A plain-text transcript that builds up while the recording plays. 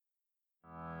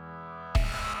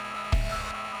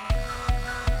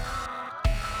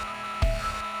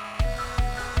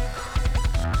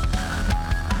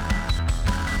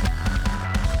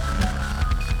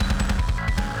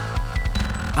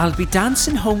I'll be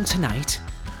dancing home tonight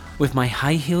with my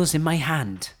high heels in my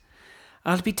hand.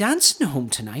 I'll be dancing home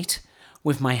tonight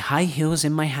with my high heels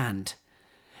in my hand.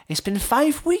 It's been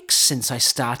 5 weeks since I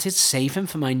started saving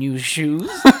for my new shoes.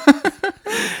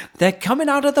 They're coming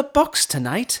out of the box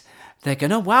tonight. They're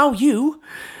gonna wow you.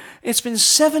 It's been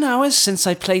 7 hours since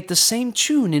I played the same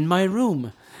tune in my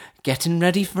room. Getting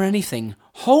ready for anything,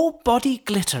 whole body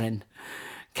glittering.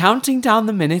 Counting down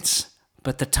the minutes,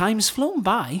 but the time's flown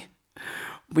by.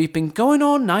 We've been going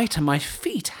all night and my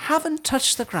feet haven't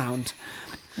touched the ground.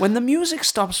 When the music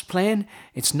stops playing,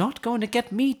 it's not going to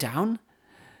get me down.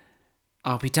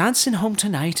 I'll be dancing home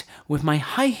tonight with my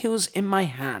high heels in my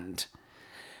hand.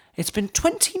 It's been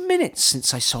 20 minutes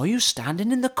since I saw you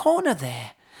standing in the corner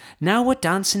there. Now we're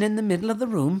dancing in the middle of the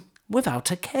room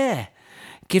without a care.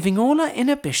 Giving all our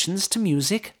inhibitions to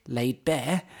music laid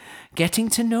bare. Getting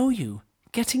to know you,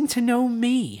 getting to know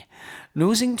me.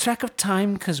 Losing track of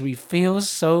time 'cause we feel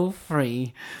so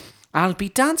free. I'll be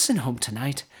dancing home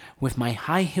tonight with my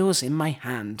high heels in my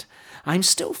hand. I'm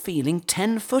still feeling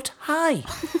 10 foot high.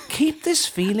 Keep this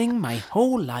feeling my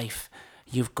whole life.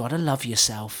 You've got to love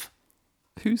yourself.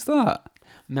 Who's that?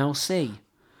 Mel C.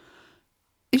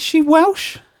 Is she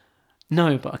Welsh?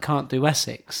 No, but I can't do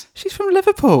Essex. She's from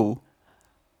Liverpool.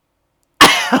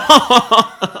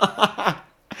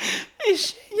 Is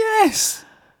she? Yes.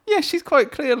 Yeah, she's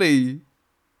quite clearly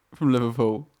from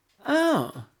Liverpool.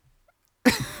 Oh.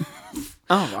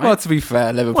 All right. Well, to be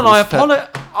fair, Liverpool. Well,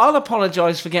 I'll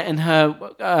apologise for getting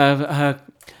her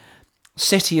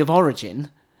city of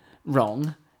origin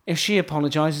wrong if she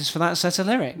apologises for that set of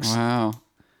lyrics. Wow.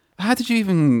 How did you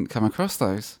even come across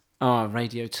those? Oh,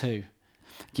 Radio 2.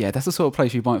 Yeah, that's the sort of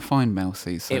place you might find Mel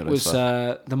C's solo It was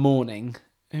stuff. The Morning.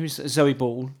 Who's Zoe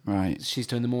Ball? Right. She's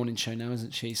doing the morning show now,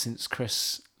 isn't she? Since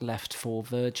Chris left for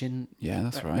Virgin. Yeah,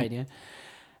 that's right. Radio,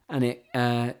 and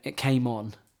it came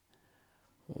on.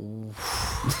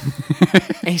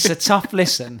 It's a tough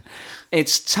listen.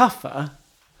 It's tougher.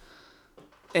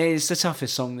 It's the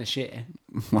toughest song this year.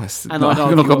 Well, it's And not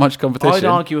got much competition. I'd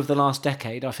argue of the last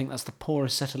decade, I think that's the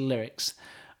poorest set of lyrics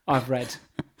I've read.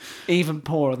 Even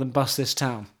poorer than Bust This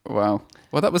Town. Wow.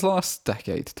 Well, that was last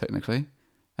decade, technically.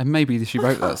 And maybe she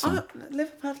wrote that song.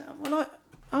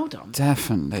 Hold on.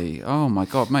 Definitely. Oh my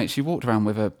God, mate! She walked around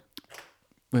with a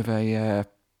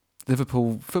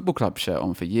Liverpool Football Club shirt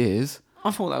on for years.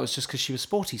 I thought that was just because she was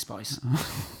Sporty Spice.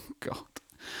 God.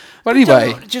 Well,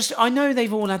 anyway, I know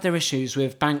they've all had their issues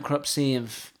with bankruptcy and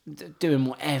doing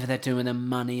whatever they're doing, and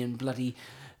money and bloody.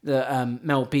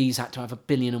 Mel B's had to have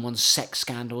 1,000,000,001 sex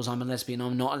scandals. I'm a lesbian.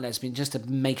 I'm not a lesbian, just to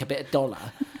make a bit of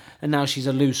dollar. And now she's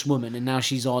a loose woman, and now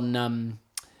she's on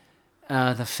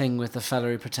the thing with the fella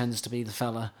who pretends to be the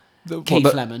fella,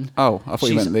 Keith Lemon. Oh, I thought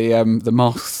you meant the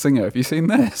Masked Singer. Have you seen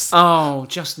this? Oh,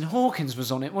 Justin Hawkins was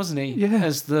on it, wasn't he? Yeah.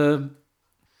 As the.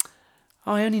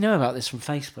 I only know about this from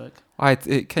Facebook.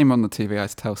 It came on the TV. I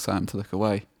had to tell Sam to look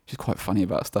away. She's quite funny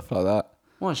about stuff like that.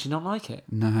 Why, does she not like it?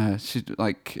 No, she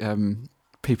like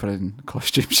people in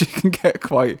costume. She can get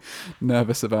quite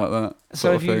nervous about that.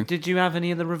 So, thing. did you have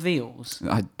any of the reveals?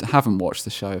 I haven't watched the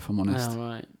show, if I'm honest. Oh,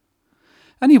 right.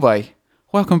 Anyway,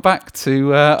 welcome back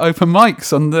to Open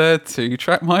Mics on the 2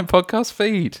 Track Mind podcast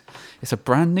feed. It's a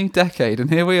brand new decade,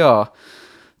 and here we are,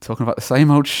 talking about the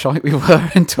same old shite we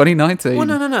were in 2019. Well,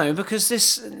 no, because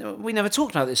we never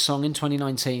talked about this song in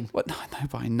 2019. What? No,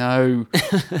 but I know.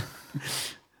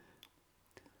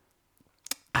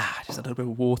 Just a little bit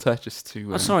of water, just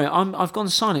to... Sorry, I've gone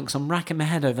silent because I'm racking my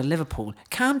head over Liverpool.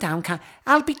 Calm down,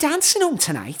 I'll be dancing home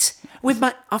tonight with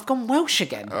my... I've gone Welsh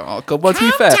again. Oh, God, well, to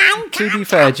be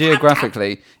fair,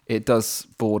 geographically, it does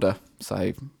border,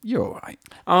 so you're all right.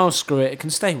 Oh, screw it, it can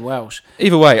stay Welsh.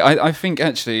 Either way, I think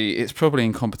actually it's probably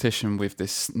in competition with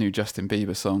this new Justin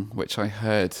Bieber song, which I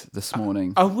heard this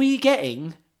morning. Are we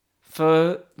getting,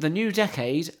 for the new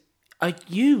decade, are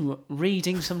you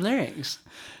reading some lyrics?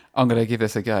 I'm going to give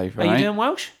this a go, right? Are you doing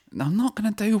Welsh? No, I'm not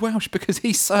going to do Welsh because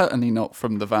he's certainly not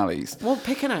from the valleys. Well,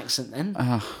 pick an accent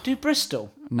then. Do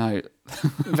Bristol. No.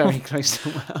 Very close to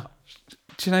Welsh.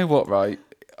 Do you know what, right?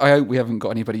 I hope we haven't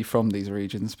got anybody from these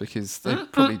regions because they're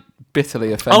probably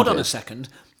bitterly offended. Hold on a second.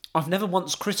 I've never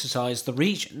once criticised the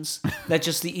regions. They're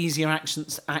just the easier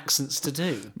accents to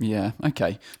do. Yeah,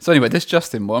 okay. So anyway, this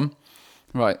Justin one.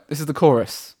 Right, this is the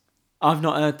chorus. I've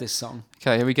not heard this song.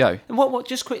 Okay, here we go. And what?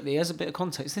 Just quickly, as a bit of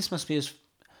context, this must be his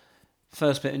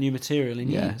first bit of new material in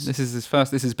years. This is his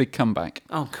first. This is big comeback.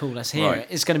 Oh, cool. Let's hear it.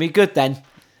 It's going to be good then.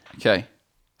 Okay,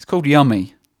 it's called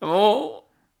Yummy. Oh,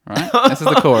 right. This is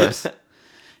the chorus.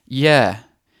 Yeah,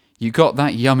 you got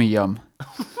that yummy yum.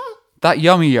 That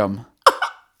yummy yum.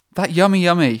 That yummy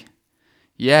yummy.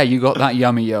 Yeah, you got that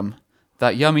yummy yum.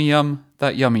 that yummy yum,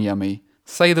 that yummy yummy.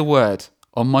 Say the word,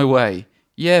 on my way.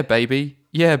 Yeah, baby,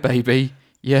 yeah, baby,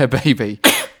 yeah, baby.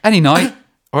 Any night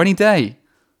or any day.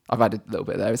 I've added a little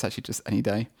bit there. It's actually just any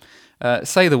day.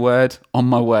 Say the word, on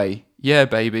my way. Yeah,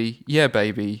 baby, yeah,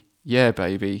 baby, yeah,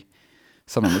 baby.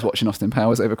 Someone was watching Austin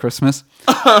Powers over Christmas.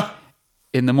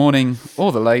 In the morning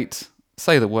or the late,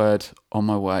 say the word, on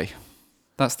my way.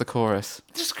 That's the chorus.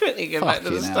 Just quickly go back to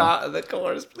the start of the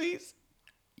chorus, please.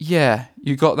 Yeah,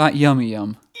 you got that yummy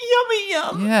yum. Yummy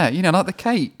yum. Yeah, like the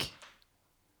cake.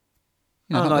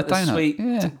 Like the donut. sweet.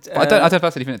 Yeah. But I don't know if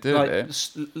that's anything to do like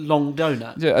with it. Long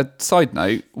donut. Yeah, a side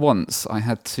note, once I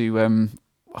had to,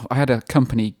 I had a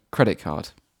company credit card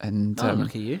and Look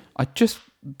at you. I just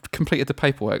completed the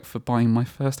paperwork for buying my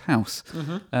first house.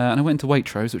 And I went to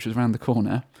Waitrose, which was around the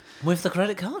corner. With the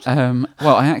credit card?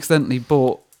 Well, I accidentally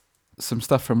bought some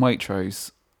stuff from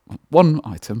Waitrose, one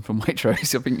item from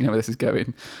Waitrose, I think you know where this is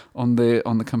going, on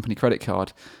the company credit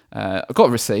card. I got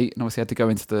a receipt and obviously had to go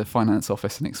into the finance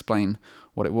office and explain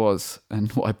what it was,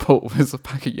 and what I bought was a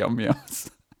pack of Yum Yums.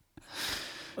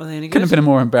 Are they any good? Couldn't have been a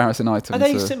more embarrassing item. Are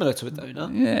they similar to a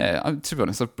donut? Yeah, to be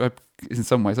honest, in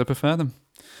some ways I prefer them.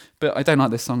 But I don't like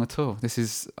this song at all. This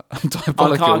is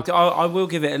diabolical. I will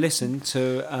give it a listen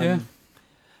to...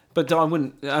 But I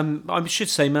wouldn't... I should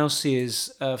say Mel C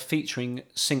is featuring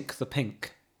Sync the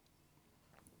Pink.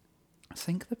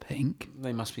 Sync the Pink?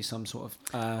 They must be some sort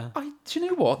of... do you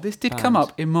know what? This did come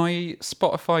up in my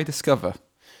Spotify Discover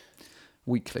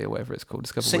Weekly, or whatever it's called.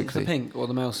 Discover Sync Weekly. the Pink, or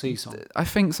the Mel C song? I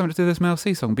think something to do with this Mel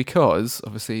C song, because,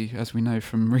 obviously, as we know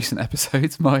from recent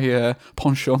episodes, my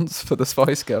penchants for the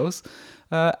Spice Girls.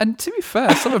 And to be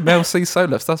fair, some of Mel C's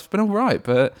solo stuff's been all right,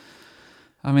 but...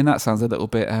 I mean, that sounds a little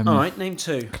bit... all right, name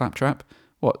two. Claptrap.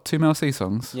 What, 2 Mel C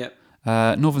songs? Yep.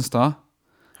 Northern Star.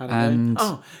 And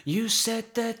you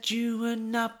said that you would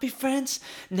not be friends.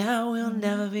 Now we'll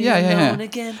never be alone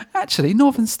again. Actually,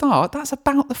 Northern Star, that's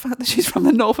about the fact that she's from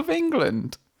the north of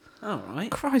England. All right.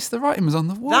 Christ, the writing was on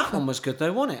the wall. That one was good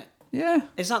though, wasn't it? Yeah.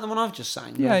 Is that the one I've just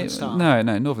sang? Yeah. Northern Star?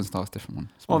 No, Northern Star's a different one.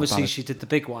 Obviously, she did the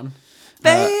big one.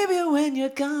 Baby, when you're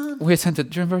gone. Do you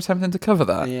remember attempting to cover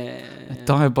that? Yeah.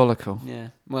 Diabolical. Yeah.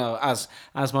 Well, as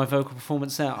my vocal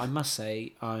performance there, I must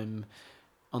say I'm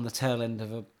on the tail end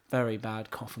of a very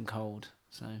bad cough and cold.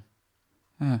 So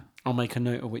I'll make a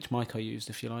note of which mic I used,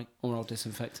 if you like, or I'll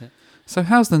disinfect it. So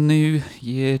how's the new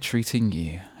year treating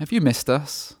you? Have you missed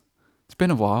us? It's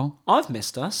been a while. I've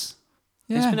missed us.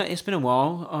 Yeah. It's been a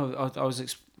while. I was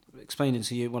explaining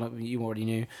to you, well, you already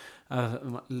knew,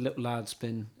 my little lad's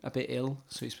been a bit ill,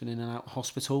 so he's been in and out of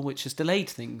hospital, which has delayed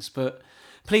things. But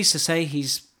pleased to say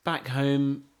he's back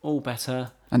home, all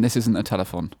better. And this isn't a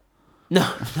telephone.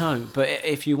 No. But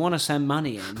if you want to send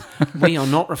money in, we are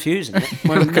not refusing it.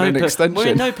 We're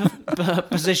in no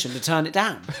position to turn it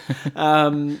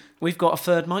down. We've got a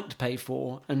third mic to pay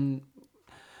for, and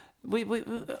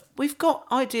we've got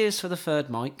ideas for the third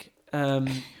mic.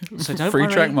 So don't Free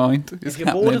worry. Track Mind. If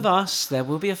you're bored of us, there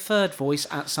will be a third voice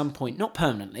at some point, not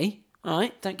permanently. All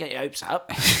right, don't get your hopes up.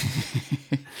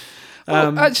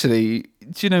 Well, actually,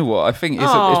 do you know what? I think it's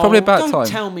probably about time. Don't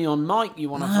tell me on mic you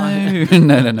want to find.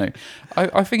 No.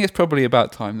 I think it's probably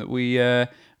about time that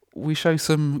we show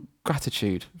some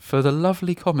gratitude for the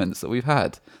lovely comments that we've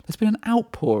had. There's been an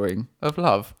outpouring of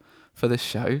love for this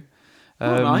show.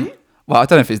 All right. Well, I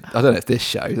don't know if this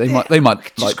show they might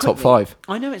like quickly, top 5.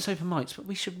 I know it's open mics, but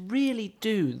we should really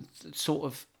do sort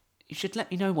of. You should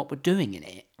let me know what we're doing in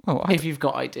it. Well, if you've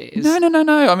got ideas. No.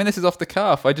 I mean, this is off the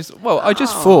cuff. I just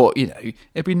thought,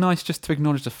 it'd be nice just to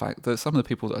acknowledge the fact that some of the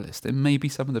people that are listening may be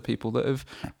some of the people that have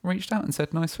reached out and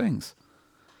said nice things.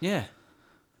 Yeah.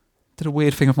 Did a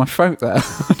weird thing with my throat there.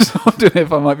 I'm wondering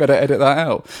if I might better edit that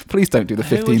out. Please don't do the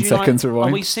 15 seconds rewind.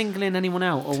 Are we singling anyone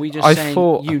out, or are we just saying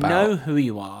know who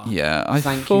you are? Yeah, I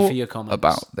Thank thought you for your comments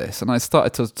about this, and I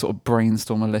started to sort of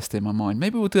brainstorm a list in my mind.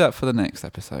 Maybe we'll do that for the next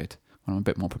episode when I'm a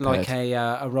bit more prepared. Like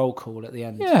a roll call at the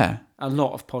end. Yeah. A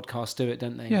lot of podcasts do it,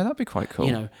 don't they? Yeah, that'd be quite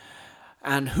cool.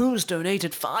 And who's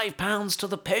donated £5 to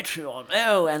the Patreon?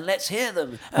 Oh, and let's hear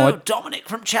them. Dominic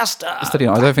from Chester. I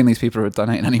don't think these people are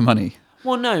donating any money.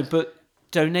 Well, no, but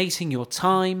donating your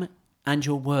time and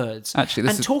your words.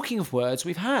 Actually, talking of words,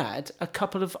 we've had a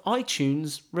couple of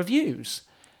iTunes reviews.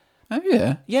 Oh,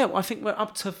 yeah? Yeah, I think we're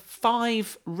up to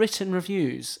 5 written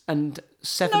reviews and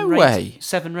 7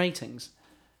 ratings.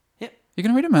 Yep. You're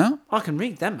going to read them out? I can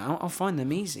read them out. I'll find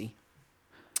them easy.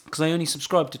 Because I only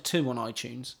subscribe to 2 on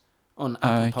iTunes, on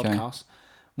Apple Podcasts.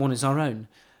 One is our own.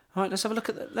 All right, let's have a look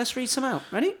at that. Let's read some out.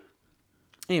 Ready?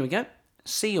 Here we go.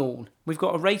 Seal. We've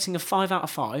got a rating of 5 out of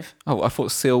 5. Oh, I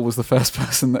thought Seal was the first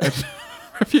person that had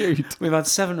reviewed. We've had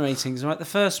 7 ratings. Right, the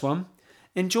first one.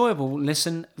 Enjoyable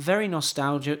listen, very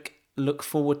nostalgic, look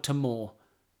forward to more.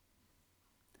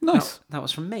 Nice. That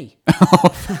was from me.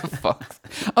 Fuck.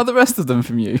 Are the rest of them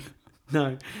from you?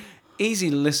 No. Easy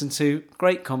to listen to,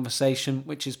 great conversation,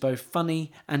 which is both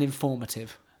funny and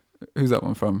informative. Who's that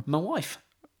one from? My wife.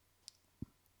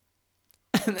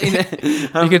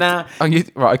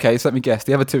 Right, okay, so let me guess.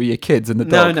 The other two are your kids and the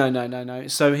dog. No.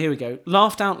 So here we go.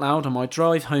 Laughed out loud on my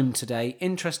drive home today.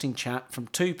 Interesting chat from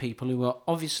two people who are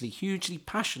obviously hugely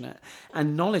passionate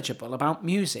and knowledgeable about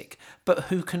music, but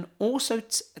who can also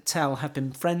tell have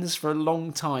been friends for a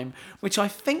long time, which I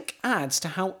think adds to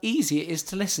how easy it is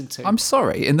to listen to. I'm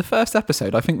sorry, in the first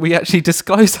episode, I think we actually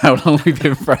disclosed how long we've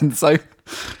been friends, so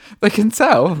they can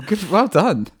tell. Good, well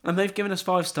done. And they've given us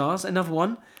 5 stars. Another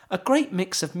one. A great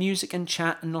mix of music and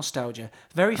chat and nostalgia.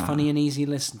 Very funny and easy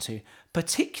to listen to.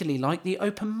 Particularly like the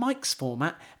open mics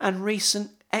format and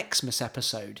recent Xmas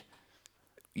episode.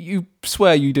 You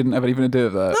swear you didn't have anything to do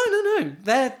with that? No.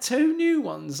 They're 2 new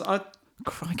ones.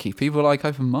 Crikey, people like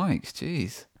open mics.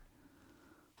 Jeez.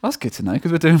 That's good to know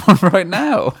because we're doing one right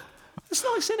now. It's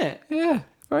nice, isn't it? Yeah,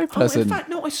 very pleasant. In fact,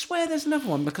 no, I swear there's another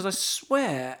one because I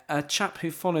swear a chap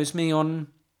who follows me on...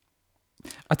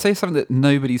 I'd tell you something that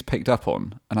nobody's picked up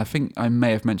on, and I think I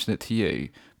may have mentioned it to you,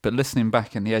 but listening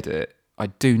back in the edit, I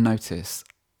do notice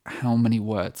how many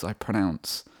words I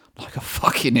pronounce like a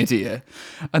fucking idiot.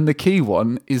 And the key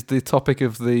one is the topic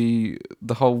of the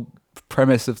whole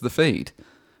premise of the feed,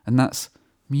 and that's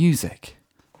music,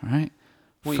 right?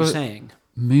 What are you saying?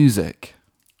 Music.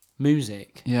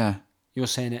 Music? Yeah. You're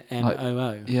saying it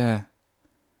M-O-O? Yeah.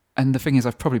 And the thing is,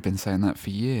 I've probably been saying that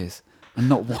for years. And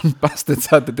not one bastard's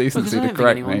had the decency to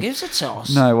correct me. Anyone gives a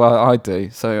toss. No, well, I do.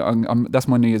 So that's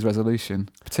my New Year's resolution,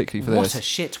 particularly for this. What a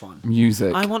shit one.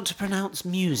 Music. I want to pronounce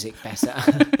music better.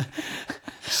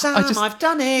 Sam, I've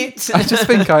done it. I just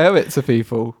think I owe it to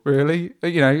people, really.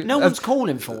 You know, no one's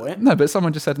calling for it. No, but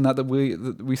someone just said in that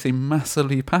we seem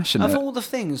massively passionate. Of all the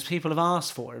things people have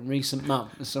asked for in recent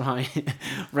months, right?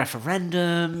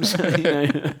 Referendums,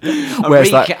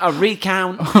 a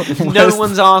recount. No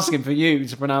one's asking for you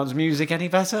to pronounce music any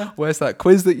better. Where's that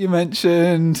quiz that you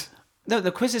mentioned? No,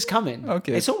 the quiz is coming.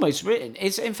 Okay. It's almost written.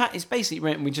 In fact, it's basically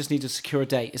written. We just need to secure a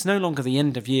date. It's no longer the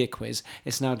end of year quiz.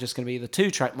 It's now just going to be the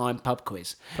 2-track mind pub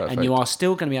quiz. Perfect. And you are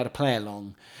still going to be able to play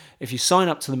along. If you sign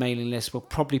up to the mailing list, we'll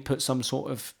probably put some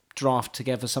sort of draft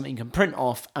together, something you can print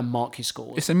off and mark your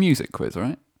scores. It's a music quiz,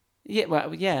 right? Yeah,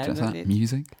 well, yeah. Just that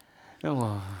music.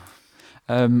 Oh.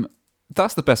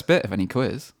 That's the best bit of any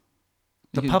quiz.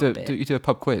 The pub bit? You do a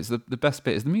pub quiz. The best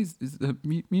bit is the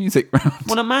music round.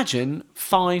 Well, imagine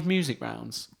 5 music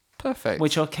rounds. Perfect.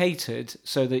 Which are catered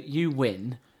so that you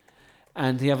win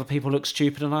and the other people look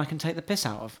stupid and I can take the piss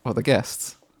out of. Well, the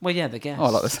guests. Well, yeah, the guests. Oh, I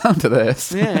like the sound of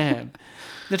this. Yeah.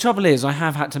 The trouble is, I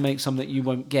have had to make some that you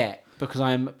won't get because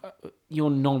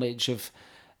your knowledge of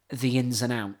the ins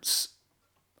and outs.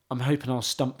 I'm hoping I'll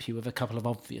stump you with a couple of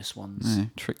obvious ones. Yeah,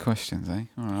 trick questions, eh?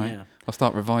 All right. Yeah. I'll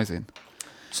start revising.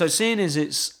 So seeing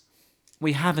as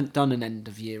we haven't done an end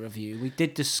of year review, we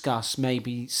did discuss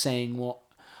maybe saying what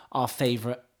our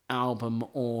favourite album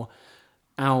or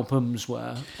albums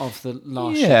were of the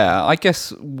last year. Yeah, I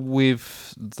guess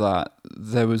with that,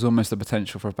 there was almost the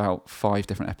potential for about 5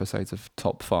 different episodes of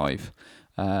top 5.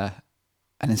 And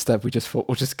instead we just thought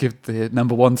we'll just give the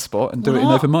number 1 spot and do it in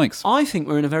open mics. I think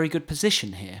we're in a very good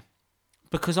position here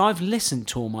because I've listened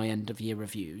to all my end of year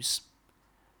reviews.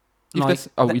 You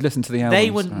listened to the albums. They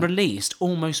were released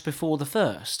almost before the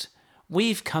first.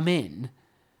 We've come in.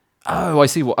 Oh, I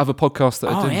see what other podcasts that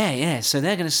are doing. Oh, yeah. So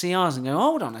they're going to see ours and go,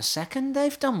 hold on a second,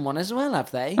 they've done one as well,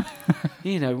 have they?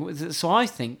 So I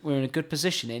think we're in a good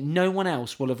position here. No one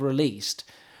else will have released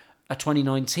a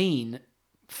 2019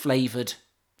 flavoured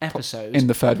episode. In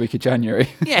the 3rd week of January.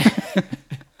 Yeah.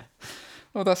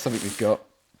 Well, that's something we've got.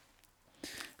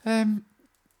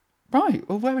 Right.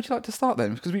 Well, where would you like to start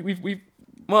then? Because we've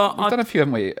done a few,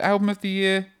 haven't we? Album of the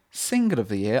year, single of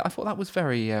the year. I thought that was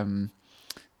very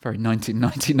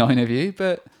 1999 of you,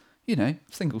 but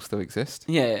singles still exist.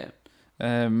 Yeah.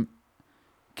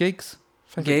 Gigs,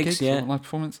 favourite gigs, yeah. Live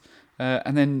performance,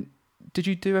 and then did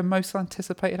you do a most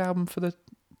anticipated album for the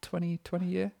 2020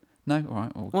 year? No, all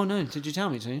right. Well, no. Did you tell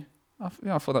me to? I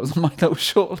thought that was on my little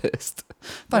shortlist.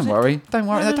 Don't worry.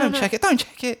 No, don't check it. Don't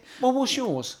check it. Well, what's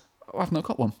yours? I've not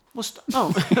got one.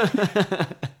 Oh.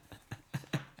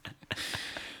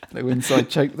 Little inside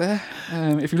joke there.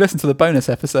 If you listen to the bonus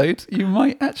episode, you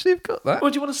might actually have got that. Well,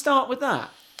 do you want to start with that,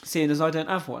 seeing as I don't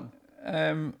have one?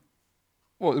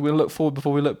 We'll look forward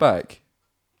before we look back?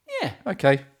 Yeah.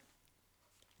 Okay.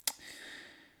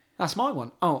 That's my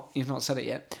one. Oh, you've not said it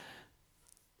yet.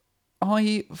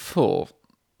 I thought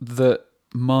that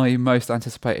my most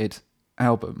anticipated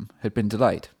album had been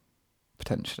delayed,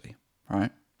 potentially,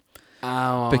 right?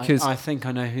 Oh, Because- I think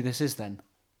I know who this is then.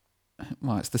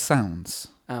 Well, it's The Sounds.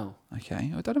 Oh.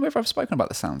 Okay, I don't know if I've spoken about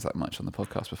The Sounds that much on the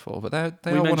podcast before, but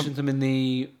they We are mentioned them in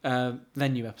the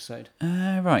venue episode.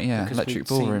 right, yeah, Because Electric we'd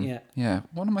seen- Ballroom. yeah.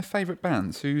 One of my favourite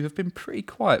bands who have been pretty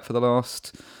quiet for the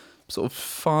last sort of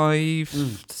 5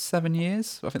 to 7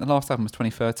 years. I think the last album was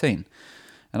 2013.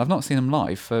 And I've not seen them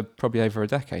live for probably over a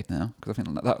decade now, because I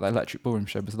think that Electric Ballroom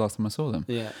show was the last time I saw them.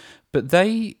 Yeah. But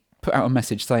they put out a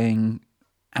message saying,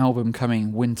 album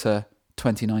coming winter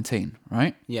 2019,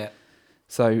 right? Yeah.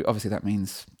 So obviously that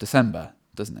means December,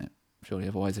 doesn't it? Surely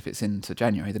otherwise if it's into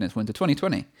January, then it's winter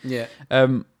 2020. Yeah.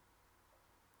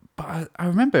 But I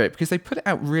remember it because they put it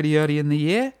out really early in the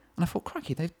year, and I thought,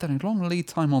 crikey, they've done a long lead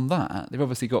time on that. They've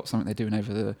obviously got something they're doing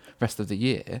over the rest of the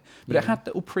year, but it had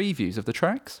little previews of the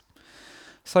tracks.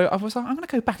 So I was like, I'm going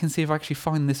to go back and see if I actually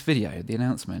find this video, the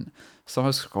announcement. So I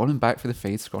was scrolling back through the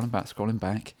feed, scrolling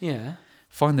back, Yeah.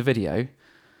 find the video.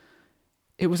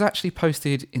 It was actually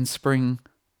posted in spring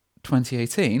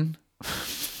 2018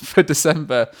 for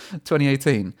December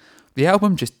 2018. The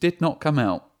album just did not come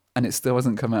out, and it still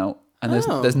hasn't come out. And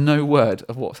there's no word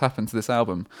of what's happened to this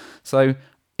album. So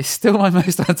it's still my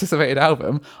most anticipated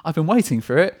album. I've been waiting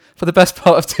for it for the best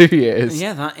part of 2 years.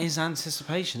 Yeah, that is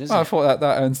anticipation, isn't Well, I it? thought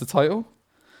that earns the title.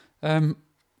 And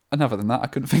other than that, I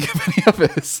couldn't think of any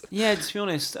others. Yeah, to be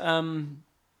honest,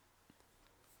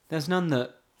 there's none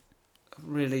that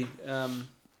really...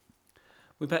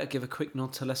 we better give a quick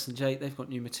nod to Less Than Jake. They've got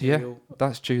new material.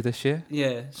 That's due this year.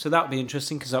 Yeah, so that'll be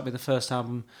interesting because that'll be the first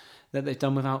album that they've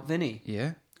done without Vinny.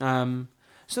 Yeah.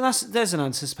 So there's an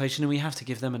anticipation, and we have to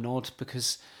give them a nod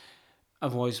because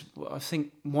otherwise, I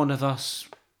think one of us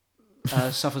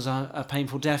suffers a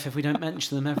painful death if we don't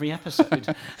mention them every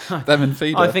episode. Them and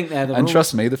Feeder. I think they're the And rules.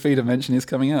 trust me, the Feeder mention is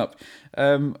coming up.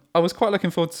 I was quite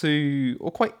looking forward to,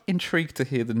 or quite intrigued to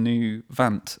hear the new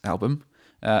Vant album.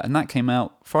 And that came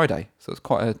out Friday. So it's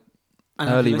quite an And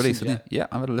have early you release. listened Yeah,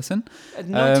 I've had a listen. And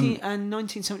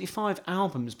 1975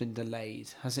 album's been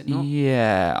delayed, has it not?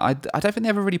 Yeah, I don't think they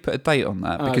ever really put a date on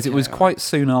that because it Okay, was alright. quite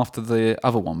soon after the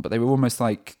other one, but they were almost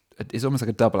like, it's almost like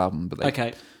a double album, but they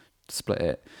Okay. split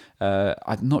it.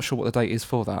 I'm not sure what the date is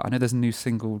for that. I know there's a new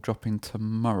single dropping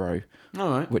tomorrow,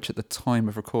 All right. which at the time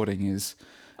of recording is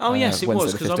Oh, yes, it Wednesday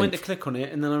was, the because I went to 15th. click on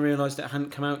it and then I realised it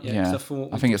hadn't come out yet. 'cause Yeah, I thought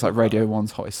I think it's like Radio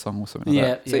 1's hottest song or something like Yeah,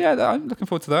 that. So yeah, I'm looking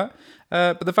forward to that.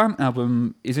 But the Vant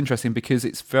album is interesting because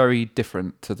it's very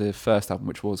different to the first album,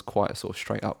 which was quite a sort of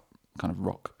straight up kind of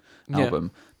rock Yeah.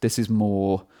 album. This is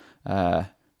more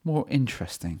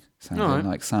interesting, sounding Alright.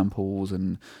 like samples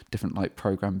and different like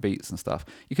program beats and stuff.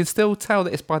 You can still tell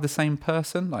that it's by the same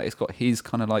person, like it's got his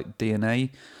kind of like DNA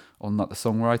on like the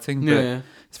songwriting, but Yeah.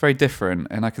 it's very different,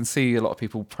 and I can see a lot of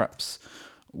people perhaps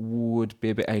would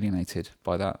be a bit alienated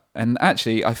by that. And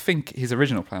actually, I think his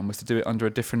original plan was to do it under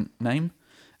a different name,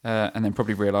 and then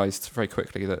probably realised very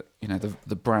quickly that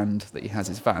the brand that he has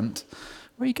is Vant.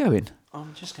 Where are you going?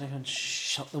 I'm just going to go and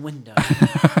shut the window.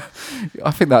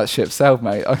 I think that ship sailed,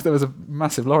 mate. There was a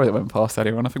massive lorry that went past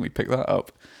earlier on. I think we picked that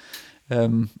up. As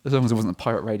long as it wasn't a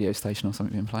pirate radio station or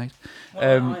something being played.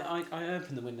 Well, I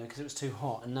opened the window because it was too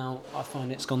hot, and now I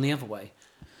find it's gone the other way.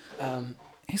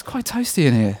 It's quite toasty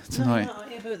in here tonight.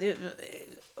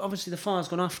 Obviously the fire's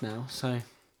gone off now, so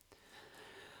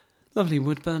lovely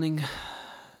wood burning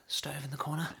stove in the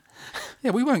corner.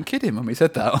 Yeah, we weren't kidding when we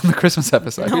said that on the Christmas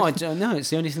episode. No, I don't know. It's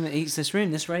the only thing that heats this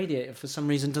room. This radiator, for some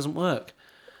reason, doesn't work.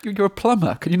 You're a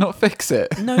plumber. Can you not fix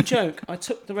it? No joke. I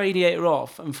took the radiator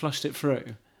off and flushed it through,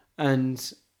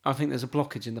 and I think there's a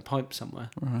blockage in the pipe somewhere.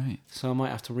 Right. So I might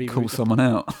have to reroute. Call someone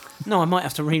out. No, I might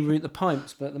have to reroute the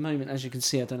pipes, but at the moment, as you can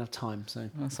see, I don't have time. So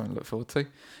That's something to look forward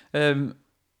to.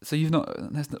 So you've not...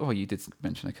 you did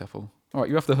mention a couple. All right,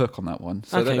 you have the hook on that one.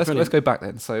 So Okay, let's brilliant. go back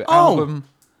then. So Oh! album...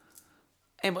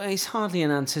 it's hardly an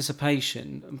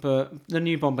anticipation, but the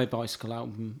new Bombay Bicycle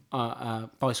album,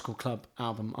 Bicycle Club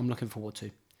album, I'm looking forward to.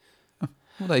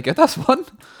 Well, there you go. That's one.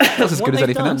 That's as What good as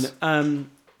they've anything done, else.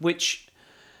 Which,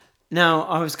 now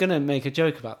I was going to make a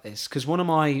joke about this because one of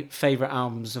my favourite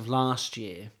albums of last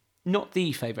year, not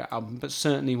the favourite album, but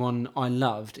certainly one I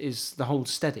loved, is The Hold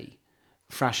Steady,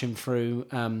 thrashing through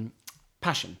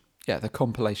Passion. Yeah, the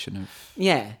compilation of...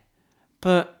 Yeah,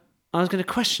 but I was going to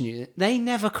question you. They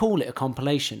never call it a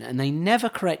compilation, and they never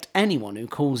correct anyone who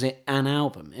calls it an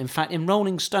album. In fact, in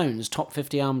Rolling Stone's top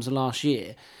 50 albums of last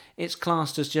year, it's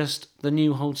classed as just the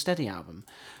new Hold Steady album.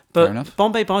 Fair But enough.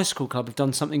 Bombay Bicycle Club have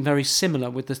done something very similar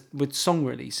with song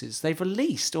releases. They've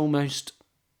released almost,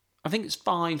 I think it's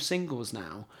 5 singles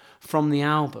now from the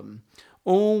album,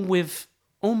 all with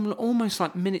almost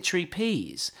like miniature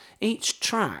EPs. Each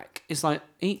track is like,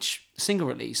 each single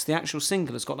release, the actual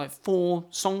single has got like 4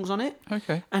 songs on it.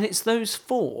 Okay. And it's those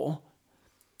 4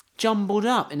 jumbled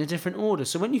up in a different order.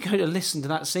 So when you go to listen to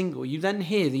that single, you then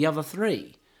hear the other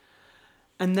 3.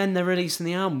 And then they're releasing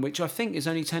the album, which I think is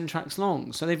only 10 tracks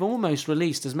long. So they've almost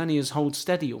released as many as Hold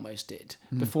Steady almost did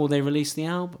before they released the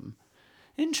album.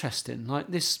 Interesting, like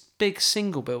this big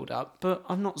single build-up, but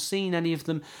I've not seen any of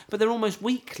them. But they're almost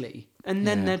weekly, and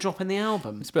then they're dropping the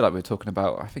album. It's a bit like we were talking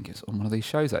about, I think it's on one of these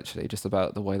shows actually, just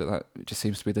about the way that it just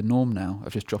seems to be the norm now,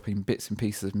 of just dropping bits and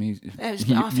pieces of music. I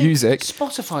think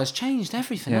Spotify's changed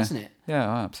everything, hasn't it? Yeah,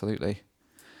 absolutely.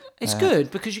 It's good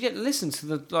because you get to listen to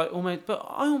the like almost, but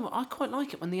I quite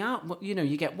like it when the album,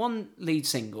 you get one lead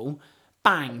single,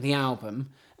 bang, the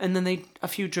album, and then a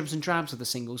few dribs and drabs of the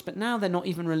singles. But now they're not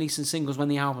even releasing singles when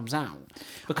the album's out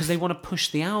because they want to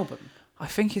push the album. I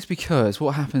think it's because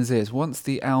what happens is once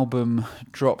the album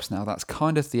drops now, that's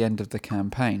kind of the end of the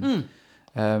campaign.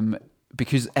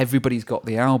 Because everybody's got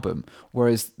the album,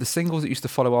 whereas the singles that used to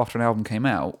follow after an album came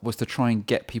out was to try and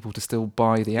get people to still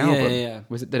buy the album. Yeah.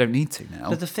 They don't need to now.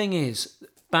 But the thing is,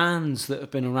 bands that have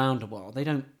been around a while, they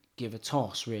don't give a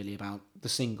toss really about the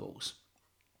singles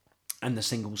and the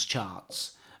singles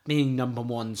charts. Being number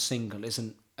 1 single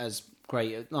isn't as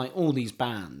great. Like all these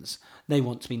bands, they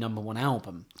want to be number 1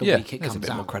 album the week it comes out. It's a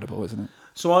bit more credible, isn't it?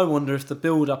 So I wonder if the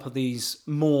build-up of these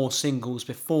more singles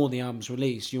before the album's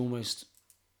released, you almost...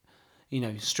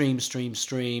 stream,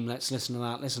 let's listen to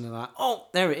that. Oh,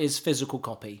 there it is, physical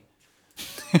copy.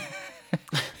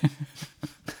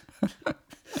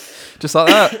 Just like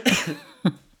that.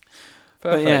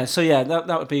 But yeah, so yeah, that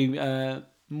would be...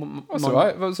 That's all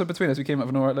right. So between us, we came up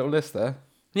with an all right little list there.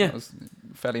 Yeah. That was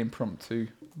a fairly impromptu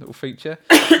little feature.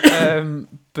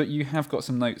 But you have got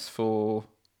some notes for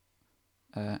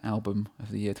album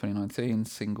of the year 2019,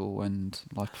 single and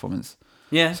live performance.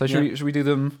 Yeah. So should we do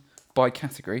them by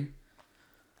category?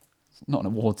 Not an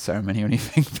award ceremony or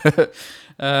anything, but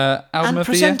album and of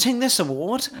presenting this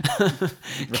award,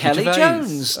 Kelly Gervais.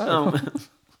 Jones. Oh.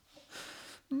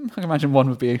 I can imagine one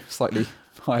would be slightly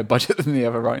higher budget than the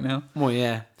other right now. Well,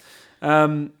 yeah.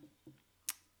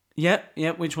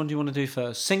 Yeah. Which one do you want to do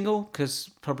first? Single, because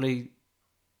probably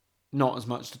not as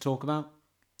much to talk about.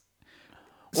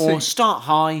 Or start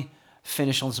high,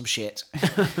 finish on some shit.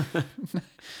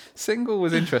 Single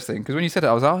was interesting, because when you said it,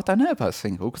 I was like, I don't know about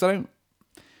single, because I don't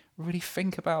really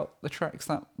think about the tracks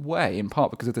that way, in part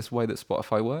because of this way that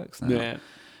Spotify works now. Yeah.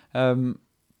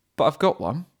 But I've got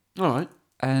one. All right.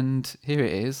 And here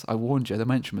it is. I warned you, the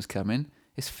mention was coming.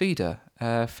 It's Feeder,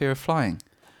 Fear of Flying.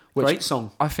 Which Great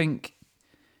song. I think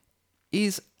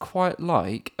is quite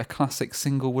like a classic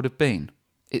single would have been.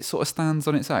 It sort of stands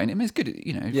on its own. I mean, it's good,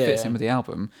 it fits in with the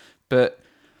album, but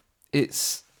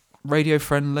it's radio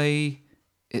friendly.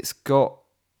 It's got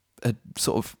a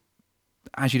sort of,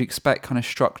 as you'd expect, kind of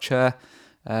structure,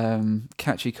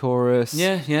 catchy chorus.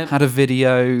 Yeah. Had a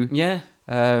video. Yeah.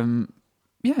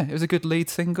 It was a good lead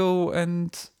single,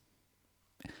 and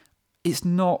it's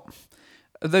not.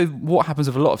 Though what happens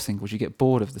with a lot of singles, you get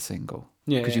bored of the single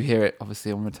because you hear it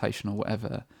obviously on rotation or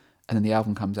whatever, and then the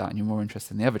album comes out and you're more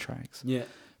interested in the other tracks. Yeah.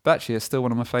 But actually, it's still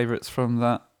one of my favourites from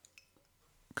that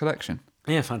collection.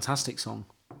 Yeah, fantastic song.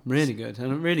 Really good,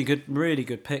 and a really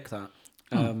good pick. That.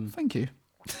 Thank you.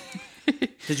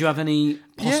 Did you have any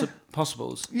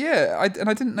possibles? Yeah, I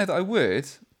didn't know that I would,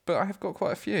 but I have got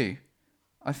quite a few.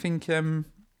 I think I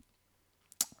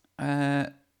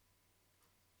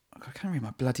can't read my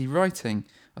bloody writing.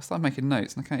 I started making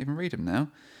notes and I can't even read them now.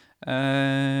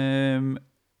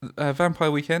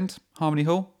 Vampire Weekend, Harmony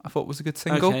Hall, I thought was a good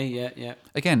single. Okay, yeah.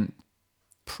 Again,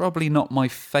 probably not my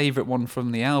favourite one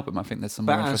from the album. I think there's some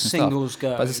more interesting stuff. But as singles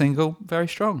go. But as a single, very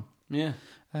strong. Yeah.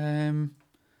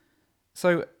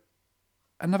 So,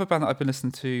 another band that I've been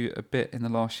listening to a bit in the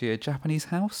last year, Japanese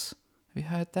House. Have you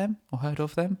heard them or heard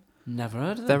of them? Never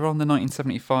heard of them. They're on the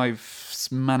 1975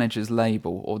 Managers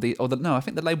label, I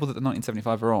think the label that the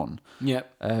 1975 are on.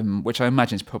 Yep. Which I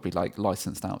imagine is probably like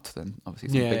licensed out to them.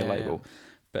 Obviously, it's a bigger label.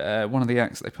 But one of the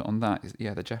acts that they put on that is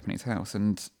the Japanese House,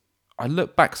 and I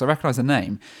look back because I recognise the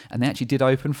name, and they actually did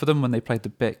open for them when they played the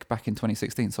BIC back in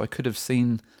 2016. So I could have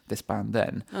seen this band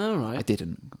then. All right. I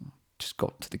didn't. Just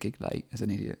got to the gig late as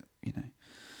an idiot,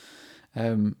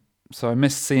 So I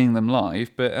missed seeing them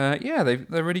live, but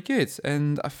they're really good.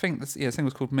 And I think this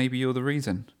single's called "Maybe You're the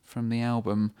Reason" from the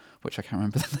album, which I can't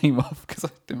remember the name of because I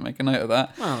didn't make a note of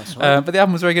that. Well, that's right. But the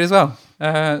album was very good as well.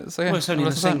 It's only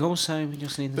the single, so we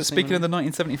just need the But single. speaking of the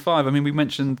 1975, I mean, we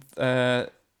mentioned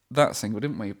that single,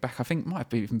 didn't we? Back, I think, it might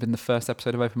have even been the first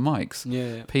episode of Open Mics.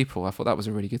 Yeah. People, I thought that was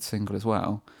a really good single as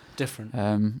well. Different.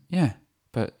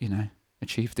 But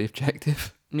achieved the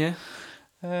objective. Yeah.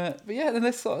 But yeah, then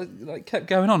this sort of like kept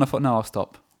going on. I thought, no, I'll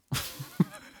stop.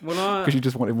 Well, Because you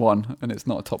just wanted one, and it's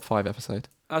not a top 5 episode.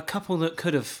 a couple that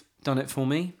could have done it for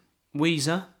me.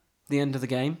 Weezer, The End of the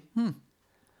Game.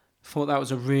 Thought that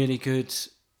was a really good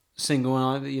single,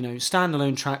 and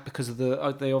standalone track because of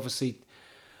they obviously,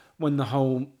 when the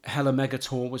whole Hella Mega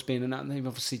Tour was being announced, they've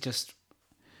obviously just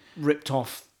ripped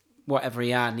off whatever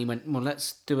he had, and he went, well,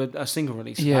 let's do a single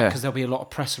release because there'll be a lot of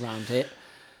press around it.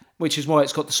 Which is why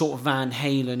it's got the sort of Van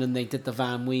Halen, and they did the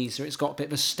Van Weezer. It's got a bit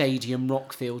of a stadium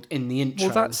rock feel in the intro.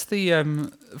 Well, that's the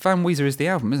Van Weezer is the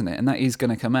album, isn't it? And that is going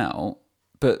to come out.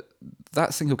 But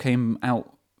that single came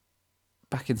out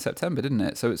back in September, didn't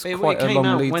it? So it's quite a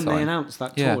long lead time. When they announced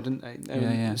that tour, didn't they?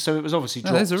 Yeah. So it was obviously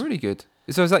dropped. No, those are really good.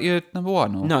 So is that your number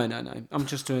one? Or? No. I'm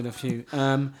just doing a few.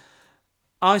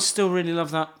 I still really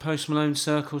love that Post Malone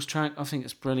Circles track. I think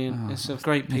it's brilliant. It's a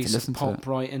great piece of pop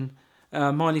writing.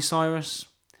 Miley Cyrus.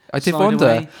 I did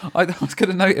wonder. I was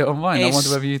going to note it on mine. I wonder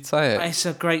whether you'd say it. It's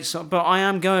a great song, but I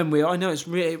am going with. I know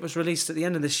it was released at the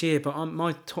end of this year, but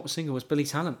my top single was Billy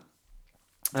Talent.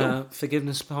 Cool.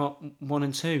 Forgiveness Part 1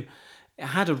 and 2. It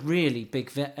had a really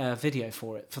big video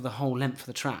for it, for the whole length of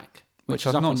the track, which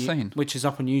I've not seen, which is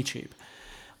up on YouTube.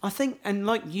 I think, and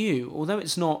like you, although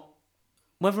it's not,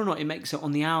 whether or not it makes it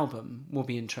on the album will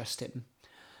be interesting.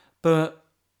 But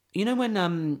you know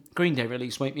when Green Day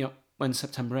released "Wake Me Up When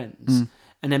September Ends."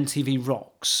 And MTV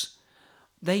Rocks,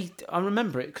 I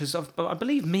remember it because I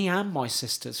believe me and my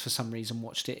sisters for some reason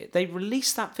watched it. They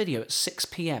released that video at 6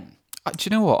 p.m. Do you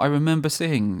know what? I remember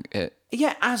seeing it.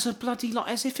 Yeah, as a bloody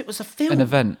as if it was a film, an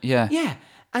event. Yeah, yeah.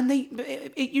 And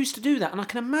it used to do that, and I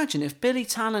can imagine if Billy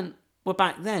Talent were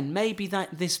back then, maybe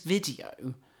this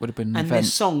video would have been an and event.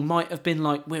 This song might have been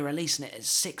like, we're releasing it at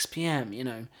 6 p.m.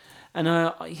 And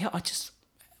I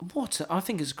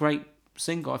think it's a great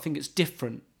single. I think it's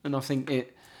different. And I think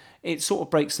it sort of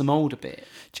breaks the mould a bit.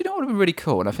 Do you know what would be really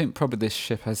cool? And I think probably this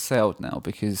ship has sailed now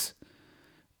because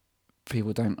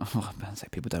people don't. Oh, I say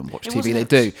people don't watch TV. They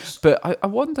do. But I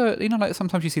wonder. Like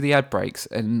sometimes you see the ad breaks,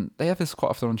 and they have this quite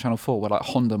often on Channel 4, where like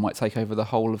Honda might take over the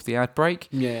whole of the ad break.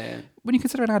 Yeah. When you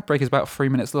consider an ad break is about 3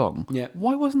 minutes long. Yeah.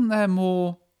 Why wasn't there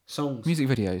more songs, music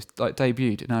videos like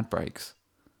debuted in ad breaks?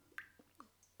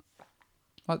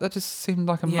 Like that just seemed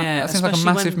like a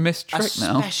massive missed trick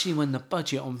now. Especially when the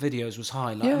budget on videos was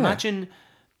high. Like imagine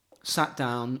sat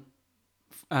down,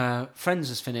 Friends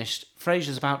has finished,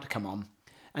 Frasier's about to come on,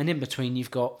 and in between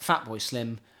you've got Fatboy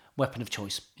Slim, Weapon of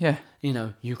Choice. Yeah.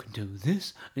 You can do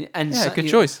this. And good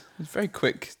choice. It's very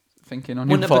quick thinking on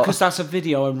your part. Because that's a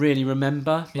video I really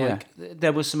remember. Like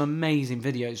there were some amazing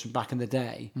videos from back in the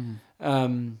day.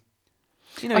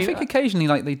 I think occasionally,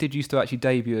 like they did used to actually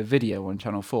debut a video on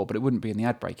Channel 4, but it wouldn't be in the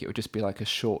ad break. It would just be like a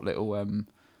short little.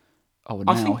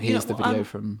 Here's the video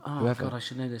from whoever. Oh God, I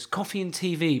should know this. Coffee and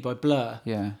TV by Blur.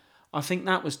 Yeah. I think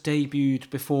that was debuted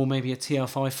before maybe a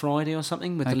TFI Friday or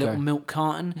something with the little milk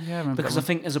carton. Yeah, I remember. Because I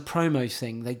think as a promo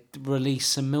thing, they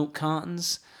released some milk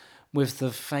cartons with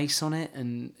the face on it,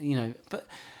 and but.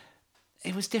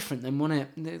 It was different then,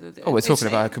 wasn't it? We're talking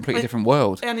about a completely different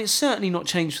world. And it's certainly not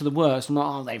changed for the worse. I'm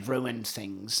like, they've ruined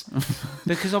things.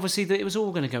 Because obviously it was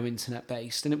all going to go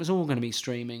internet-based, and it was all going to be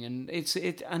streaming, and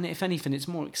and if anything, it's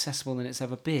more accessible than it's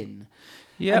ever been.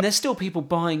 Yeah. And there's still people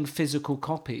buying physical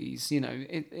copies,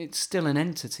 it's still an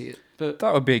entity. But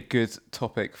that would be a good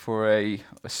topic for a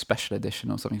special edition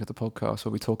or something of the podcast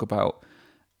where we talk about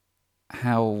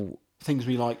how... things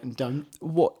we like and don't.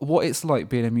 What it's like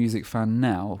being a music fan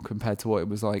now compared to what it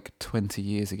was like 20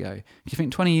 years ago. Do you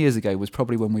think 20 years ago was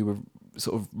probably when we were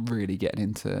sort of really getting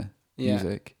into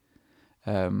music?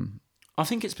 I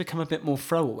think it's become a bit more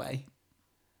throwaway.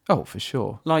 Oh, for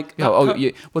sure. Like, well,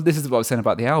 this is what I was saying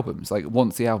about the albums. Like,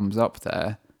 once the album's up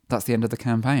there, that's the end of the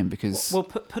campaign because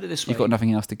put it this way, you've got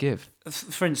nothing else to give.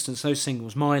 For instance, those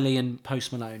singles, Miley and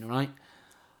Post Malone, right?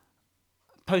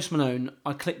 Post Malone,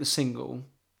 I click the single.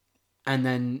 And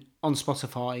then on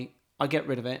Spotify, I get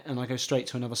rid of it and I go straight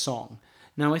to another song.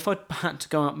 Now, if I'd had to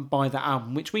go out and buy that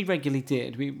album, which we regularly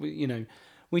did,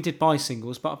 we did buy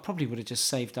singles, but I probably would have just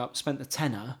saved up, spent the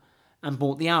tenner, and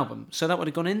bought the album. So that would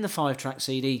have gone in the 5-track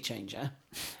CD changer,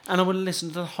 and I would have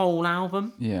listened to the whole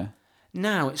album. Yeah.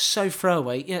 Now it's so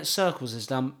throwaway. Yeah, Circles is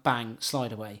done. Bang,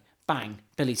 Slide Away. Bang,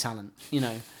 Billy Talent.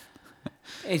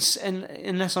 It's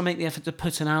unless I make the effort to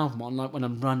put an album on, like when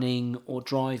I'm running or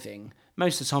driving.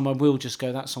 Most of the time I will just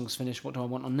go, that song's finished, what do I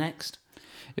want on next?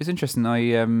 It's interesting,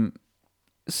 I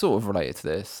sort of related to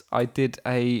this. I did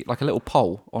a little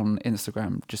poll on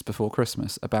Instagram just before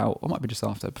Christmas about, or might be just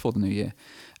after, before the new year,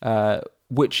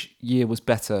 which year was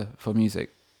better for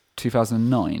music,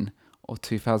 2009 or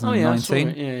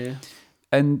 2019? Yeah.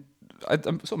 And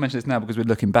I'm sort of mentioning this now because we're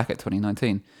looking back at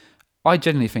 2019. I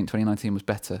genuinely think 2019 was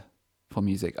better for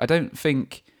music. I don't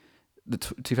think the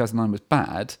 2009 was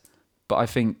bad, but I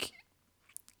think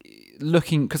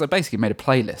looking, because I basically made a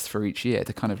playlist for each year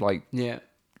to kind of like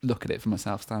look at it for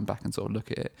myself, stand back and sort of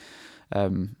look at it,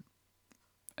 and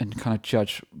kind of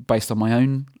judge based on my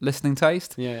own listening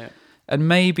taste. Yeah. And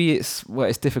maybe it's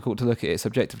difficult to look at it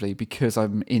subjectively because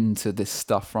I'm into this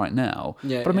stuff right now.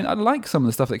 Yeah. But I mean, I like some of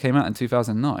the stuff that came out in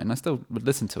 2009. I still would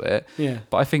listen to it. Yeah.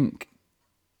 But I think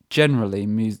generally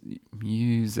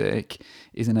music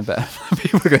is in a better...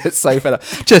 People are going to get so fed up.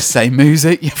 Just say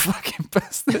music, you fucking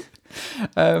bastard.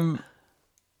 I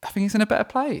think it's in a better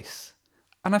place.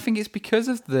 And I think it's because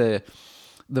of the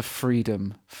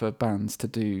freedom for bands to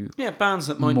do... Yeah, bands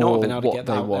that might not have been able to get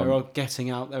out want. there are getting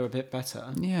out there a bit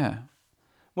better. Yeah.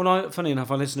 Well, funny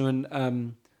enough, I listened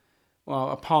to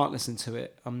a part listened to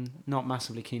it. I'm not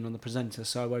massively keen on the presenter,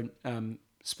 so I won't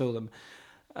spill them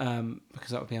because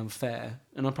that would be unfair.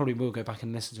 And I probably will go back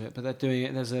and listen to it. But they're doing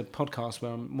it. There's a podcast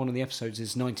where one of the episodes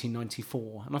is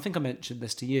 1994, and I think I mentioned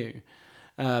this to you,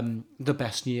 the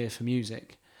best year for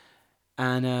music.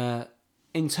 And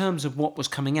in terms of what was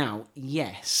coming out,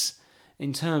 yes.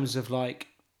 In terms of like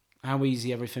how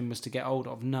easy everything was to get hold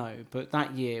of, no. But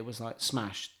that year was like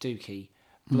Smash, Dookie,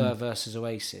 Blur versus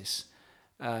Oasis,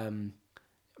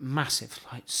 massive.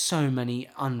 Like so many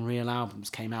unreal albums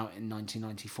came out in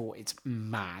 1994. It's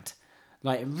mad.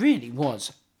 Like it really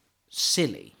was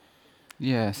silly.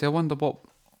 Yeah. So I wonder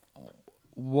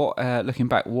what looking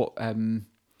back, what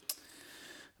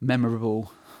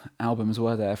memorable albums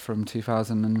were there from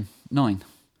 2009?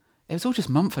 It was all just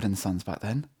Mumford & Sons back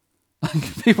then.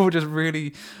 Like people were just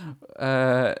really...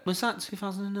 Was that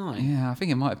 2009? Yeah, I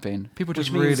think it might have been. People just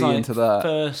Which means, really like, into that.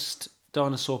 First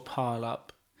Dinosaur Pile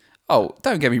Up. Oh,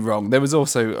 don't get me wrong. There was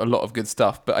also a lot of good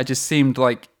stuff, but it just seemed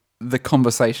like the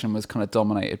conversation was kind of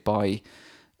dominated by,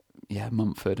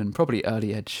 Mumford and probably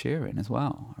early Ed Sheeran as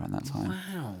well around that time.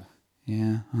 Wow.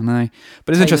 Yeah, I know.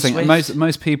 But it's Taylor interesting. Swift.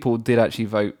 Most people did actually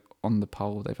vote on the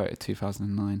poll. They voted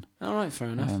 2009. All right, fair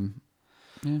enough.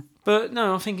 Yeah. But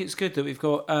no, I think it's good that we've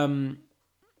got some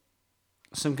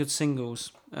good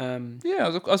singles. Yeah, I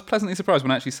was pleasantly surprised when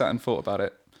I actually sat and thought about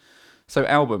it. So,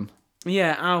 album.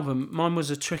 Yeah, album. Mine was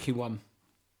a tricky one.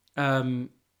 I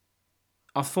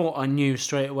thought I knew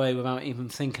straight away without even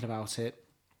thinking about it.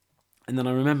 And then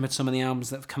I remembered some of the albums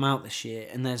that have come out this year.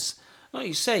 And there's, like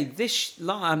you say,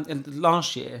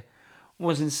 last year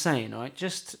was insane, right?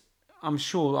 Just, I'm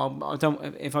sure, I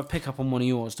don't. If I pick up on one of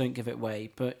yours, don't give it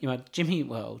away. But you had Jimmy Eat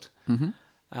World,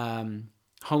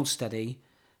 Hold Steady,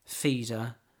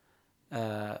 Feeder,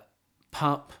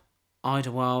 Pup,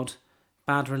 Idlewild,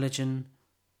 Bad Religion,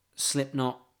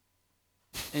 Slipknot.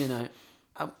 You know,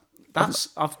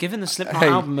 I've given the Slipknot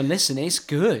album a listen. It's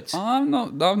good. I'm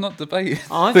not debating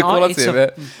the quality of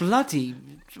it. It's a bloody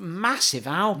massive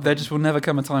album. There just will never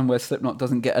come a time where Slipknot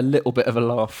doesn't get a little bit of a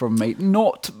laugh from me.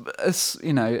 Not as,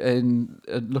 in a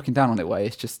looking down on it way.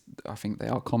 It's just, I think they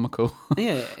are comical.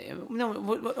 Yeah.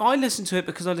 No, I listened to it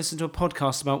because I listened to a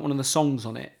podcast about one of the songs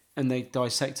on it, and they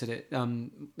dissected it.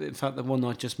 In fact, the one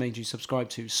I just made you subscribe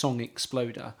to, Song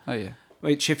Exploder. Oh yeah.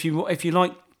 Which, if you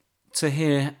like to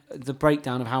hear the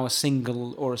breakdown of how a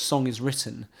single or a song is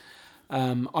written,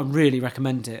 I really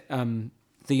recommend it.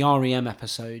 The REM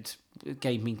episode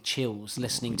gave me chills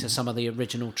listening to some of the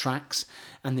original tracks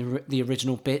and the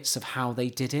original bits of how they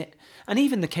did it. And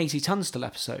even the Katie Tunstall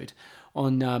episode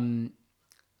on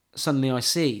Suddenly I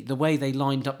See, the way they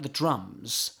lined up the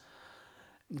drums,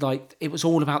 like it was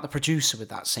all about the producer with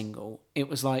that single. It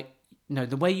was like,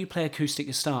 the way you play acoustic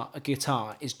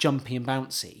guitar is jumpy and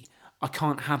bouncy. I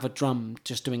can't have a drum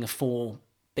just doing a 4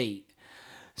 beat.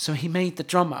 So he made the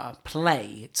drummer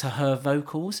play to her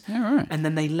vocals, and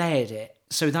then they layered it.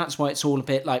 So that's why it's all a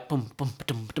bit like boom, boom,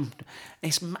 boom, boom.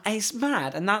 It's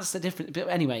mad, and that's the difference. But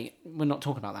anyway, we're not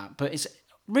talking about that. But it's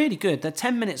really good. They're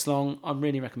 10 minutes long. I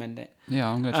really recommend it. Yeah,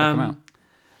 I'm going to check them out.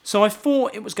 So I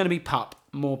thought it was going to be Pup,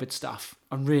 Morbid Stuff.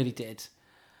 I really did.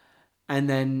 And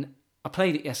then I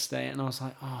played it yesterday, and I was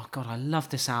like, oh God, I love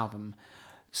this album.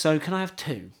 So can I have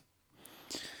 2?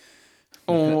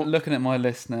 Or looking at my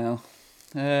list now.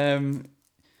 Yeah.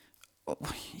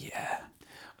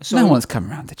 So, no one's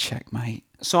come around to check, mate.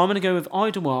 So I'm going to go with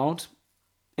Idlewild,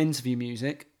 Interview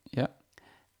Music. Yeah.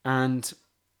 And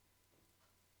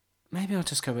maybe I'll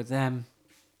just go with them.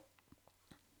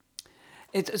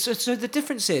 So the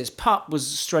difference is, Pup was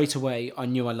straight away, I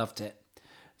knew I loved it.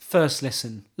 First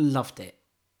listen, loved it.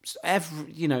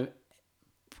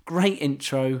 Great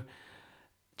intro,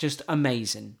 just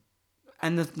amazing.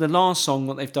 And the last song,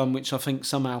 what they've done, which I think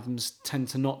some albums tend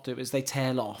to not do, is they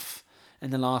tail off.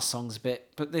 and the last song's a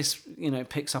bit, but this,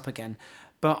 picks up again.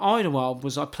 But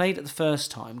Idlewild I played it the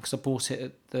first time because I bought it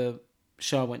at the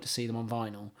show I went to see them on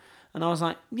vinyl, and I was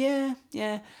like, yeah,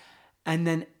 and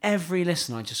then every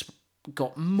listen I just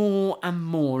got more and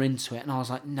more into it, and I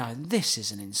was like, no, this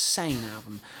is an insane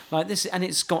album. Like this, and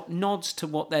it's got nods to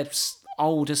what their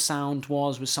older sound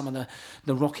was with some of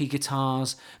the rocky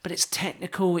guitars, but it's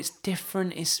technical, it's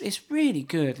different, it's really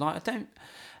good. I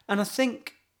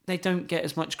think they don't get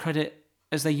as much credit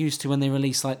as they used to when they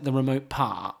released like The Remote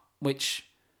Part, which,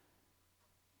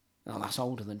 that's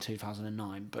older than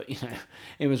 2009, but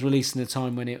it was released in a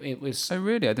time when it was. Oh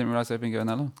really? I didn't realise they'd been going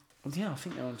that long. Yeah, I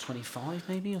think they're on 25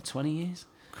 maybe, or 20 years.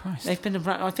 Christ. They've been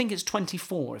around, I think it's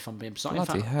 24 if I'm being precise.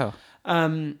 Bloody hell.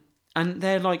 And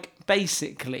they're like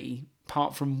basically,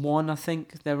 apart from one, I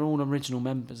think, they're all original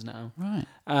members now. Right.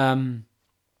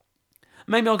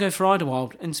 Maybe I'll go for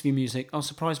Idlewild, interview music. I'll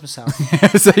surprise myself.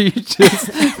 So you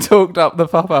just talked up the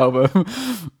Pup album.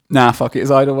 Nah, fuck it,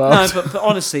 it's Idlewild. No, but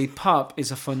honestly, Pup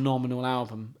is a phenomenal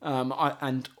album.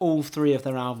 And all three of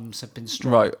their albums have been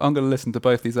strong. Right, I'm going to listen to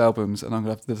both these albums, and I'm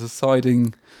going to have the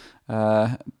deciding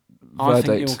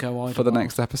verdict you'll go Idlewild for the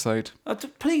next episode.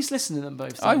 Please listen to them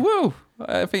both. I will.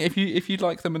 I think if you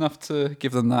like them enough to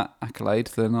give them that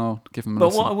accolade, then I'll give them a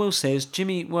listen. But what I will say is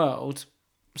Jimmy Eat World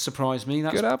surprised me.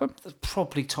 That's good album.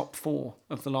 Probably top 4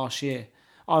 of the last year.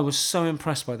 I was so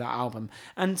impressed by that album.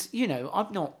 And,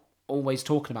 I'm not always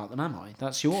talking about them, am I?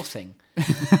 That's your thing.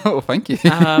 Oh, thank you.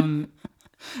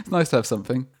 It's nice to have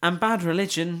something. And Bad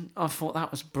Religion, I thought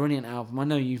that was a brilliant album. I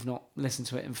know you've not listened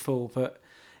to it in full, but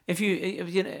if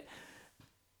you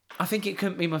I think it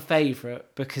couldn't be my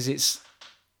favourite because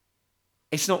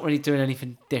it's not really doing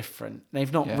anything different.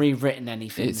 They've not rewritten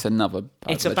anything. It's another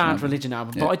Bad Religion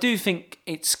album. But I do think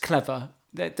it's clever.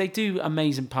 They do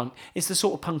amazing punk. It's the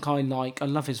sort of punk I like. I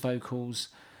love his vocals.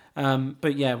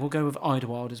 But yeah, we'll go with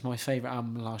Idlewild as my favourite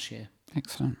album last year.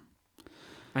 Excellent.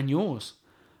 And yours?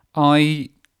 I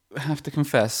have to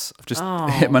confess, I've just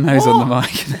hit my nose on the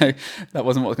mic. No, that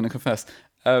wasn't what I was going to confess.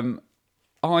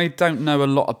 I don't know a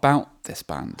lot about this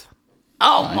band.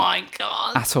 Oh my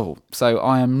God. At all. So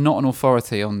I am not an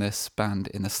authority on this band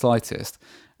in the slightest.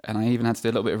 And I even had to do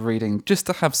a little bit of reading just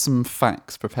to have some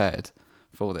facts prepared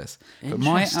for this. But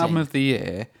my album of the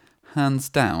year, hands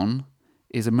down,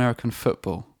 is American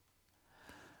Football.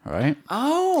 All right?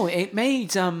 Oh, it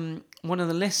made one of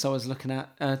the lists I was looking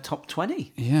at, top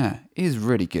 20. Yeah, it is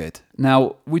really good.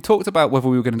 Now, we talked about whether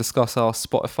we were going to discuss our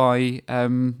Spotify,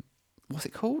 what's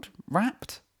it called?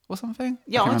 Wrapped? Or something?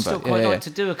 Yeah, I'd still quite like to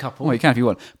do a couple. Well, you can if you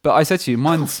want. But I said to you,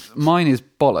 mine is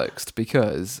bollocks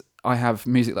because I have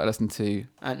music that I listen to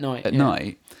at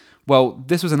night. Well,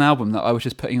 this was an album that I was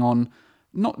just putting on,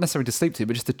 not necessarily to sleep to,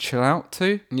 but just to chill out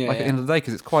to. At the end of the day,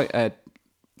 because it's quite a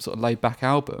sort of laid back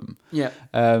album. Yeah.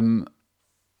 When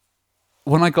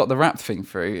I got the rap thing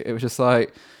through, it was just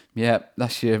like, yeah,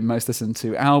 that's your most listened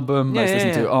to album, most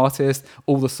listened to artist.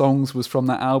 All the songs was from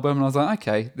that album, and I was like,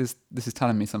 okay, this is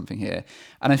telling me something here.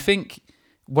 And I think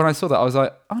when I saw that, I was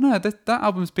like, oh no, that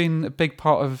album's been a big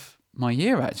part of my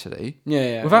year actually.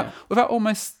 Without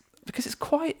almost, because it's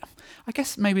quite. I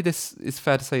guess maybe this is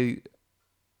fair to say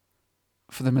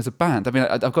for them as a band. I mean,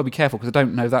 I've got to be careful because I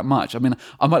don't know that much. I mean,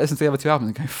 I might listen to the other two albums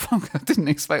and go, fuck, I didn't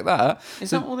expect that. Is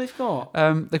that all they've got?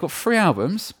 They've got 3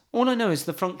 albums. All I know is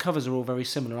the front covers are all very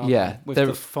similar, aren't they? With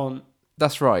the font.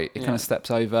 That's right. It kind of steps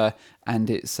over, and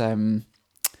it's just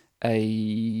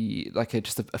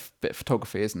a bit of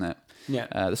photography, isn't it? Yeah.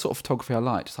 The sort of photography I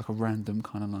like, just like a random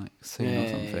kind of like scene or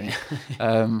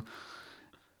something.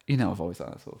 I've always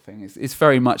liked that sort of thing. It's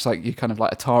very much like you kind of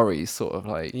like Atari's sort of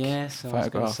like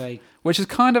photograph, which is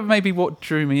kind of maybe what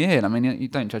drew me in. I mean, you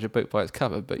don't judge a book by its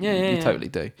cover, but you totally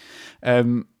do.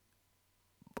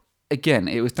 Again,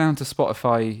 it was down to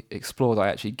Spotify Explore that I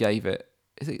actually gave it.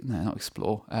 Not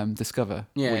Explore, Discover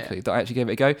Weekly that I actually gave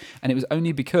it a go, and it was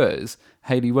only because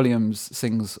Hayley Williams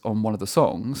sings on one of the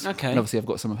songs. Okay. And obviously I've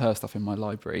got some of her stuff in my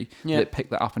library. Yeah. It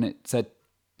picked that up and it said,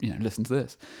 listen to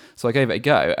this. So I gave it a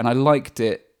go, and I liked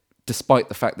it despite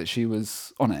the fact that she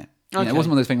was on it. It wasn't one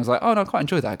of those things I was like, oh no, I quite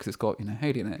enjoyed that because it's got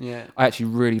Hayley in it. Yeah. I actually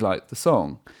really liked the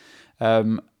song,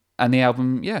 and the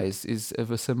album is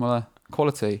of a similar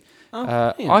quality.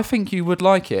 I think you would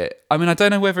like it. I mean, I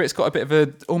don't know whether it's got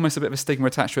almost a bit of a stigma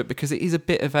attached to it because it is a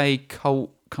bit of a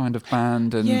cult kind of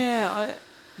band. And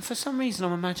for some reason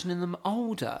I'm imagining them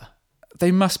older.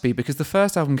 They must be, because the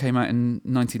first album came out in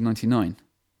 1999.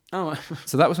 Oh.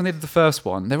 So that was when they did the first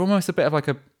one. They were almost a bit of like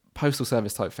a postal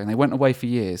service type thing. They went away for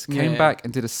years, came back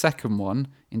and did a second one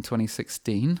in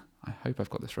 2016. I hope I've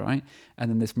got this right. And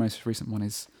then this most recent one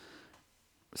is...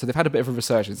 So they've had a bit of a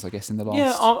resurgence, I guess, in the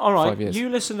last 5 years. You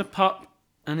listen to Pup,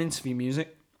 and interview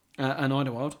music and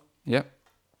Idlewild, Yep.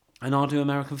 and I'll do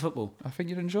American football. I think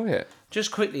you'd enjoy it.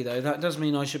 Just quickly though, that does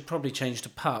mean I should probably change to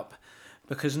Pup,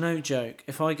 because no joke,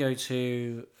 if I go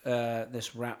to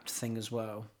this Wrapped thing as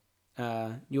well,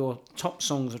 your top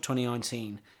songs of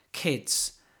 2019,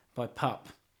 Kids by Pup.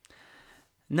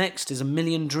 Next is A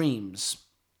Million Dreams.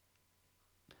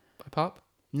 By Pup?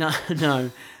 No,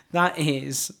 that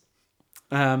is.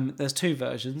 There's two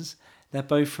versions. They're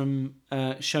both from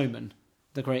Showman,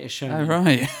 The Greatest Showman. Oh,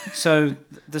 right. So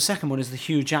the second one is the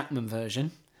Hugh Jackman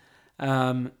version.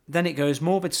 Then it goes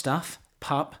Morbid Stuff,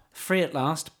 Pup, Free at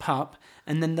Last, Pup,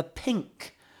 and then the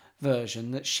Pink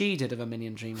version that she did of A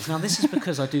Million Dreams. Now, this is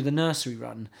because I do the nursery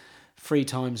run 3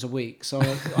 times a week, so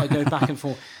I go back and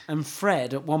forth. And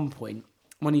Fred, at one point,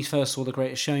 when he first saw The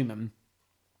Greatest Showman,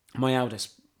 my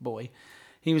eldest boy,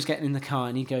 he was getting in the car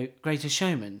and he'd go, Greatest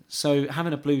Showman. So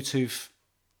having a Bluetooth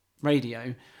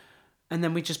radio, and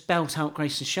then we just belt out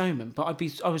Greatest Showman. But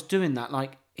I was doing that,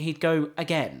 like, he'd go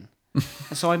again.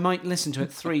 So I might listen to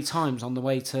it 3 times on the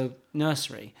way to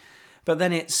nursery. But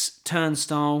then it's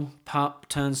Turnstile,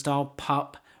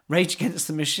 Pup, Rage Against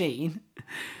the Machine,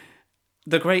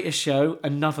 The Greatest Show,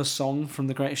 another song from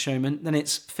The Greatest Showman. Then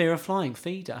it's Fear of Flying,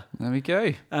 Feeder. There we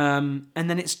go. And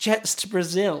then it's Jets to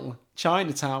Brazil,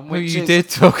 Chinatown, Who which you is did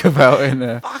talk about in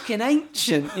there. fucking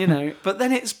ancient, you know. But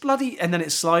then it's bloody, and then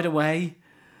it's Slide Away,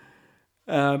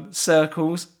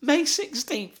 Circles, May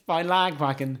 16th by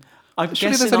Lagwagon. I'm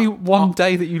Surely guessing there's only one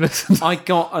day that you listened. I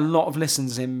got a lot of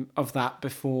listens in of that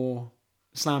before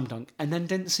Slam Dunk, and then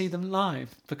didn't see them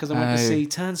live because I went to Oh. see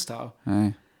Turnstile.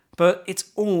 Oh. But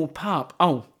it's all Pup.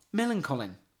 Oh,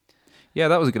 Millencolin. Yeah,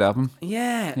 that was a good album.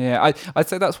 Yeah. Yeah, I'd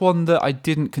say that's one that I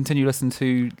didn't continue listening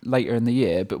to later in the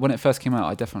year, but when it first came out,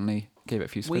 I definitely gave it a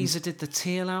few spins. Weezer did the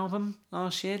Teal album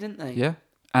last year, didn't they? Yeah,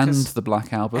 and 'Cause the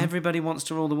Black Album. Everybody Wants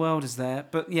to Rule the World is there.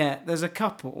 But yeah, there's a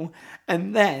couple.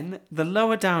 And then the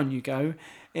lower down you go,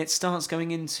 it starts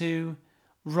going into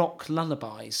rock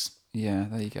lullabies. Yeah,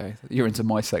 there you go. You're into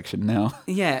my section now.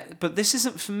 Yeah, but this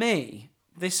isn't for me.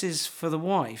 This is for the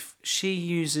wife. She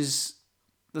uses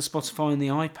the Spotify and the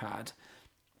iPad,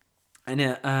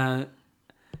 and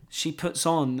she puts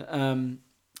on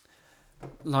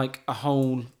like a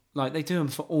whole, like they do them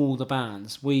for all the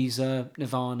bands, Weezer,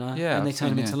 Nirvana, Yeah, and they I've turn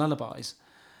seen, them into yeah. lullabies.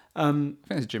 I think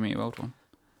it's Jimmy Eat World one.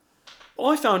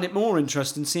 I found it more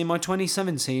interesting seeing my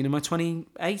 2017 and my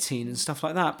 2018 and stuff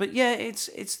like that. But yeah,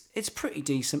 it's pretty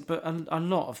decent, but a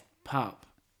lot of Pup.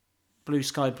 Blue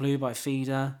Sky Blue by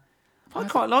Feeder. I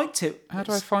quite liked it. How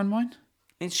do I find mine?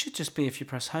 It should just be if you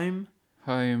press home,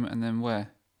 Home and then where?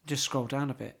 just scroll down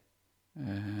a bit.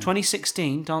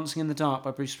 2016, Dancing in the Dark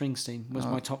by Bruce Springsteen was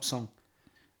my top song.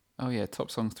 Oh yeah, top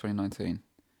songs 2019.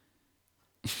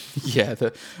 Yeah,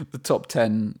 the top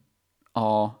 10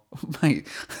 are mate.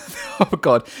 Oh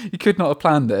god, you could not have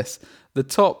planned this. The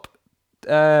top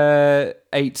 8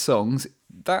 songs.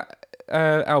 That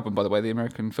album, by the way, the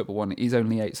American football one, is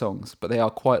only 8 songs, but they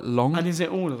are quite long. And is it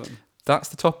all of them? That's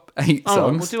the top 8 Oh,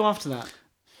 songs. we'll do after that.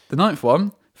 The 9th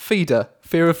one, Feeder,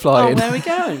 Fear of Oh, Flying. there we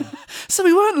go. So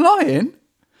we weren't lying.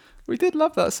 We did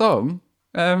love that song.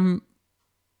 Then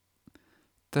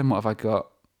what have I got?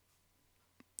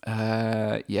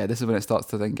 Yeah, this is when it starts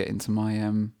to then get into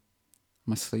my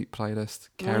my sleep playlist.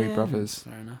 Carey Yeah, Brothers.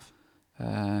 Fair enough.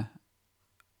 Yeah,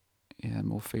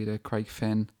 more Feeder, Craig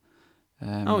Finn.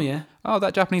 Oh, yeah. Oh,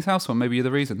 that Japanese house one. Maybe you're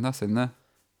the reason. That's in there.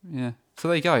 Yeah. So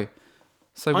there you go.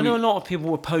 So I know a lot of people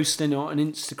were posting on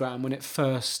Instagram when it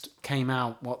first came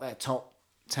out what their top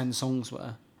 10 songs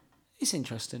were. It's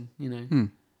interesting, you know.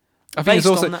 I think Based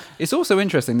on that- it's also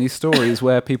interesting, these stories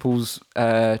where people's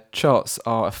charts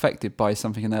are affected by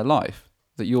something in their life.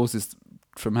 That yours is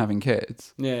from having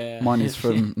kids. Yeah. Mine is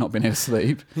from not being able to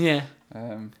sleep. Yeah.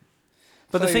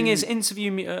 But the So- thing is,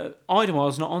 Interview Me,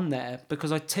 Idlewild's not on there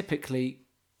because I typically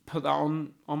put that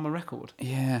on my record.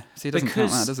 Yeah. See, it doesn't count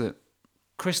Because- that, does it?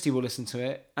 Christy will listen to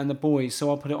it and the boys,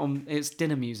 so I'll put it on. It's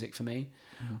dinner music for me.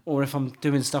 Or if I'm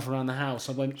doing stuff around the house,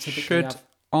 I won't typically Should have...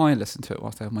 I listen to it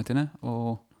whilst I have my dinner?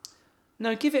 Or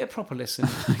No, give it a proper listen.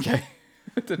 okay.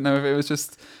 I didn't know if it was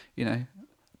just,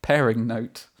 pairing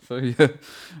note for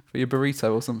your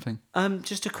burrito or something.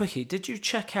 Just a quickie. Did you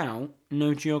check out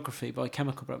No Geography by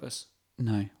Chemical Brothers?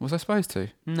 No. Was I supposed to?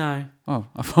 No. Oh,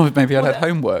 I thought maybe I'd Well, had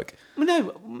homework. Well,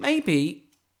 no, maybe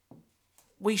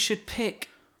we should pick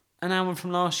an album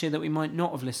from last year that we might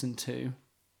not have listened to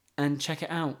and check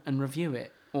it out and review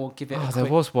it or give it a Oh, quick... there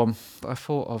was one that I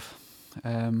thought of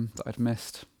that I'd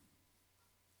missed.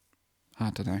 I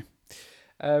don't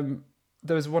know.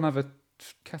 There was one other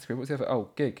category. What's the other? Oh,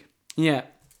 gig. Yeah.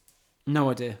 No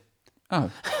idea.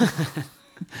 Oh.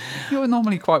 You're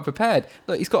normally quite prepared.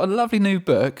 Look, he's got a lovely new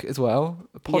book as well.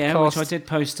 A podcast. Yeah, which I did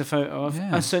post a photo of.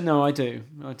 Yeah. So no, I do.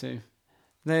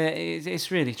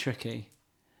 It's really tricky.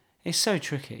 It's so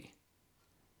tricky.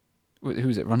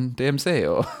 Who's it? Run DMC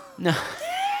or? No.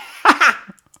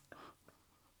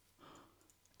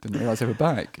 Didn't realise they were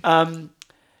back.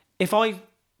 If I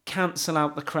cancel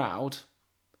out the crowd,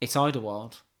 it's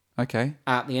Idlewild Okay.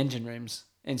 at the engine rooms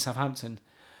in Southampton.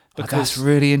 Oh, that's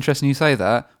really interesting you say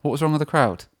that. What was wrong with the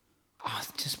crowd? I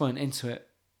just weren't into it.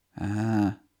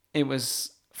 Ah. It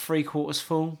was 3/4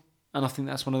 full, and I think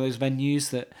that's one of those venues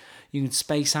that you can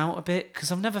space out a bit,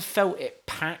 because I've never felt it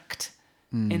packed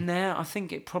in there. I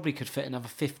think it probably could fit another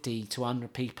 50 to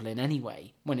 100 people in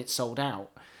anyway when it's sold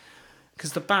out.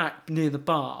 Because the back near the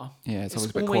bar, Yeah, it's always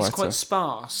a bit always quieter. quite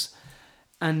sparse.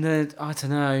 And I don't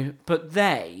know, but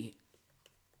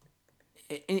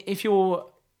if you're,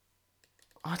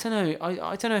 I don't know,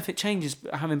 I don't know if it changes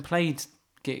having played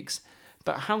gigs,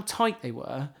 but how tight they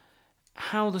were,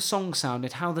 how the song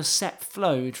sounded, how the set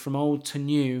flowed from old to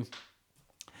new.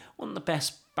 Wasn't the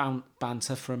best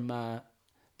banter from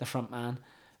the front man,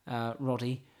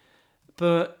 Roddy,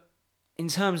 but in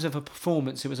terms of a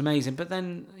performance, it was amazing. But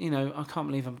then, I can't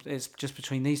believe it's just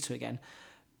between these two again.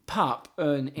 Pup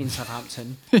in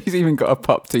Southampton He's even got a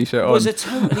Pup t-shirt on. was a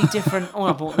totally different. Oh,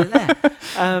 I bought it there.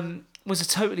 Was a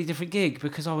totally different gig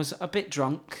because I was a bit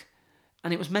drunk,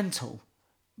 and it was mental.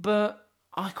 But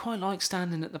I quite like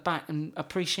standing at the back and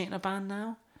appreciating a band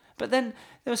now. But then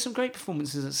there were some great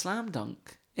performances at Slam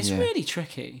Dunk. It's Yeah. really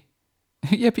tricky.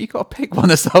 Yeah, but you got to pick one.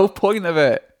 That's the whole point of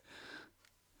it.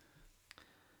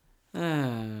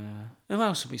 Who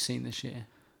else have we seen this year?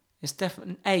 It's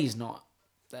definitely A's not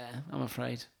there, I'm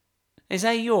afraid. Is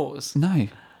A yours? No,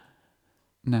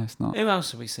 it's not. Who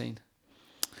else have we seen?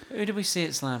 Who did we see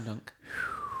at Slam Dunk?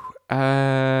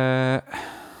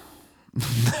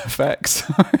 Effects.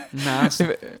 No, it's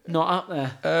not up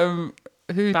there.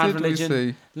 Who Bad did Religion,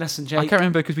 we see? Less Than I Jake. can't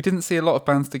remember because we didn't see a lot of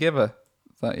bands together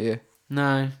that year.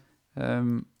 No.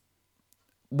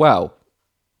 Well,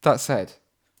 that said,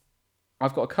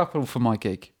 I've got a couple for my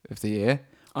gig of the year.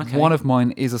 Okay. One of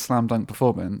mine is a Slam Dunk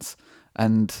performance,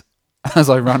 and as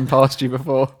I ran past you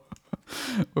before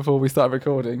we started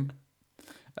recording,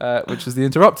 which was the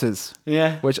Interrupters,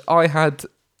 Yeah. which I had,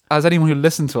 as anyone who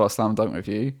listened to our Slam Dunk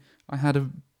review, I had a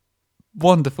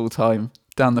wonderful time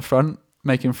down the front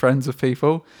making friends with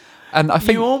people. And I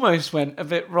think You almost went a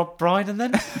bit Rob Brydon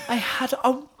then. I had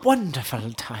a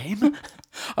wonderful time.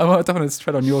 I don't want to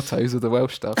tread on your toes with the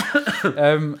Welsh stuff.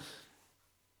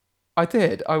 I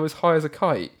did. I was high as a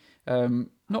kite.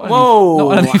 Not Whoa,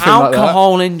 on anything like that.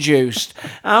 alcohol-induced.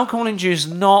 Alcohol-induced,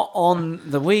 not on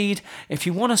the weed. If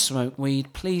you want to smoke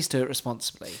weed, please do it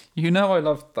responsibly. You know I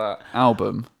loved that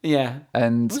album. Yeah.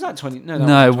 And Was that 20? No,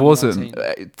 no, it was wasn't.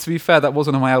 2019. To be fair, that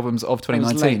wasn't on my albums of It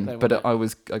was 2019, late though, but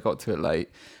wasn't I got to it late.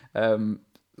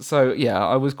 So yeah,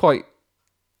 I was quite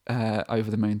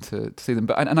over the moon to see them.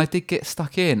 But and I did get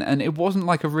stuck in, and it wasn't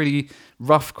like a really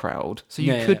rough crowd, so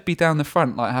you could be down the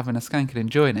front like having a skank and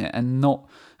enjoying it, and not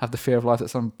have the fear of life that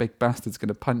some big bastard's going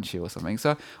to punch you or something.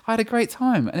 So I had a great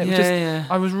time, and it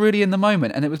was I was really in the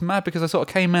moment, and it was mad because I sort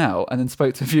of came out and then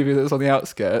spoke to a few people that was on the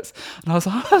outskirts, and I was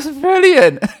like, oh, that's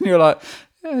brilliant. And you're like,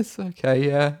 yeah, it's okay,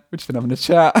 yeah, we've just been having a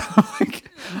chat.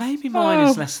 Like, Maybe mine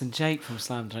is Less Than Jake from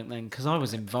Slam Dunk then, because I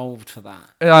was involved for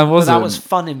that. yeah, I wasn't. But that was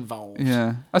fun involved.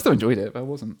 Yeah, I still enjoyed it, but I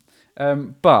wasn't.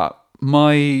 But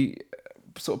my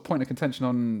sort of point of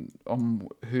contention on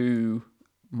who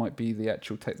might be the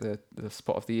actual take the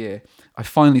spot of the year. I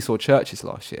finally saw Churches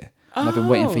last year, and I've been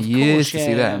waiting for of years course, to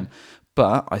see yeah. them.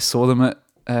 But I saw them at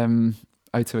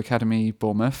O2 Academy,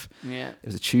 Bournemouth. Yeah. It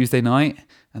was a Tuesday night,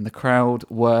 and the crowd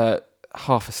were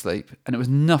half asleep, and it was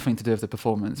nothing to do with the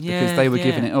performance because they were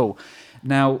giving it all.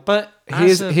 Now, But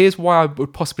here's why I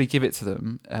would possibly give it to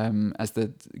them as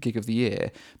the gig of the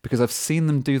year, because I've seen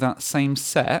them do that same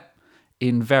set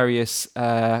in various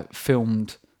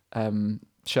filmed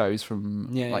shows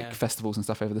from festivals and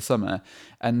stuff over the summer.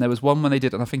 And there was one when they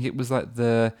did, and I think it was like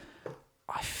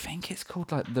I think it's called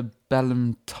like the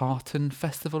Bellum Tartan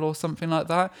Festival or something like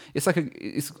that. It's like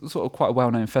it's sort of quite a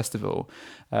well-known festival,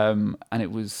 and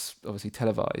it was obviously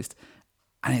televised.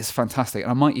 And it's fantastic. And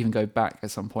I might even go back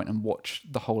at some point and watch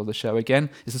the whole of the show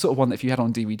again. It's the sort of one that if you had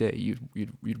on DVD,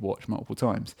 you'd watch multiple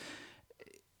times.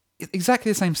 It's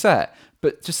exactly the same set,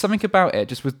 but just something about it,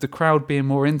 just with the crowd being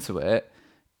more into it,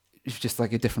 it's just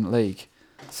like a different league.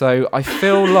 So I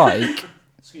feel like...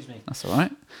 Excuse me. That's all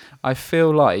right. I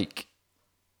feel like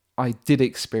I did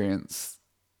experience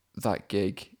that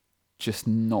gig, just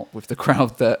not with the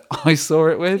crowd that I saw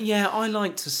it with. Yeah, I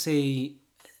like to see...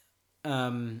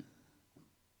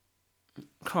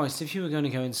 Christ, if you were going to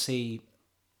go and see,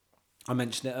 I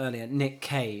mentioned it earlier, Nick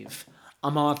Cave,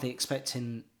 I'm hardly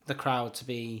expecting the crowd to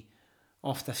be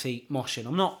off their feet moshing.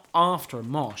 I'm not after a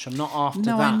mosh. I'm not after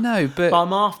No, that. I know, but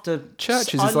I'm after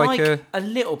Churches I is like a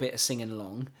little bit of singing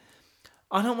along.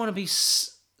 I don't want to be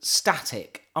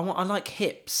static. I like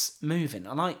hips moving.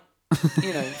 I like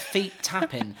feet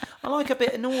tapping. I like a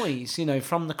bit of noise,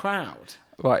 from the crowd.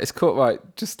 Right, it's cool. Right,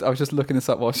 I was just looking this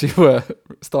up whilst you were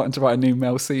starting to write a new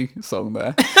Mel C song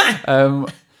there.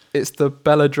 It's the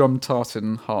Belladrum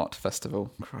Tartan Heart Festival.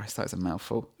 Christ, that is a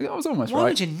mouthful. I was almost right. Why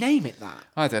would you name it that?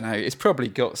 I don't know. It's probably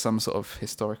got some sort of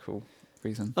historical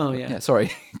reason. Oh, yeah. Yeah,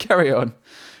 sorry. Carry on.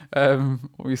 What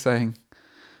were you saying?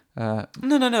 No.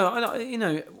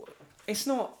 It's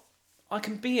not. I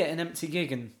can be at an empty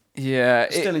gig and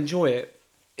still enjoy it.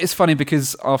 It's funny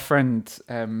because our friend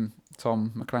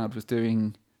Tom McLeod was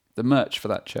doing the merch for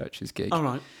that church's gig. All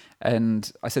right. And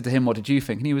I said to him, "What did you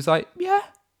think?" And he was like, "Yeah."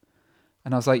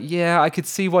 And I was like, "Yeah, I could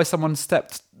see why someone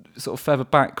stepped sort of further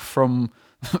back from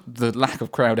the lack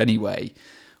of crowd anyway,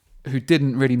 who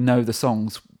didn't really know the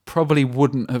songs, probably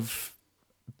wouldn't have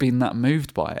been that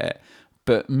moved by it.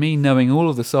 But me knowing all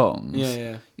of the songs,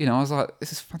 I was like,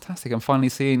 this is fantastic. I'm finally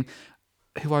seeing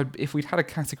if we'd had a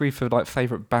category for like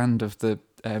favourite band of the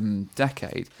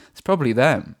decade, it's probably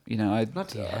them. I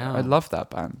love that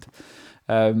band.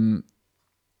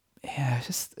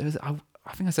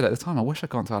 I think I said at the time, I wish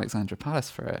I'd gone to Alexandra Palace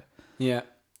for it. Yeah.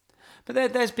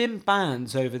 But there's been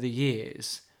bands over the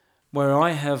years where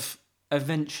I have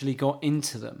eventually got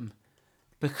into them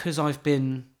because I've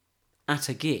been at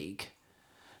a gig,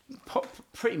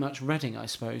 pretty much Reading, I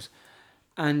suppose,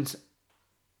 and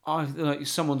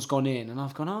someone's gone in and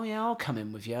I've gone, oh yeah, I'll come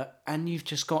in with you, and you've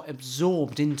just got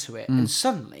absorbed into it, and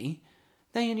suddenly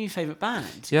they're your new favourite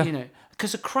band. Yeah.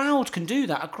 Because a crowd can do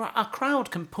that. A crowd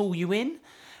can pull you in,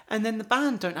 and then the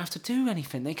band don't have to do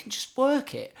anything. They can just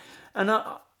work it. And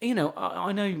I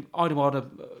know Idlewild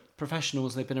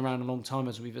professionals. They've been around a long time,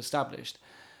 as we've established,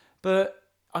 but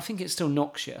I think it still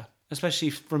knocks you, especially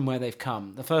from where they've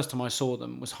come. The first time I saw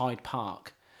them was Hyde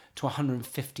Park to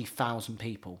 150,000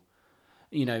 people.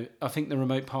 I think the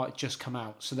remote part had just come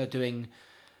out, so they're doing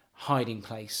Hiding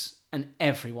Place, and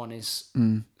everyone is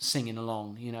singing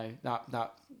along.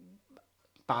 That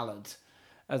ballad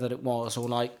that it was, or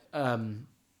like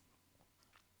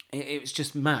it was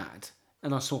just mad.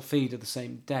 And I saw Feeder the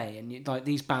same day, and like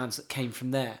these bands that came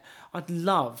from there. I'd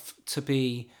love to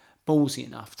be ballsy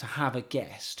enough to have a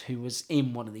guest who was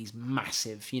in one of these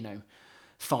massive,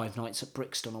 5 Nights at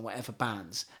Brixton or whatever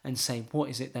bands, and say, what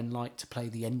is it then like to play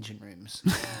the Engine Rooms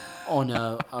on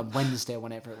a Wednesday or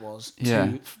whenever it was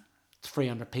to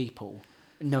 300 people,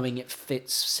 knowing it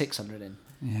fits 600 in.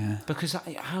 Yeah. Because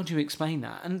how do you explain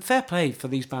that? And fair play for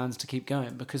these bands to keep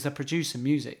going, because they're producing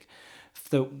music.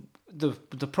 The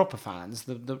proper fans,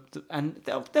 and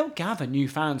they'll gather new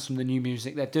fans from the new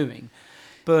music they're doing,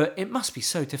 but it must be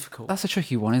so difficult. That's a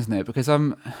tricky one, isn't it? Because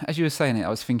as you were saying it, I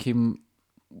was thinking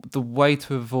the way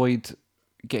to avoid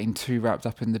getting too wrapped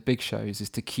up in the big shows is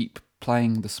to keep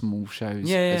playing the small shows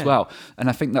as well. And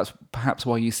I think that's perhaps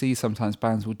why you see sometimes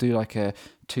bands will do like a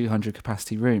 200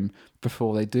 capacity room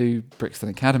before they do Brixton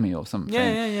Academy or something.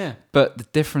 Yeah. But the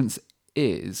difference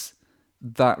is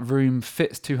that room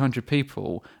fits 200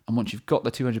 people, and once you've got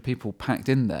the 200 people packed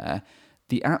in there,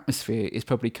 the atmosphere is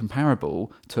probably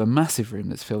comparable to a massive room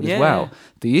that's filled as well. Yeah.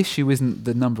 The issue isn't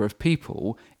the number of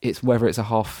people, it's whether it's a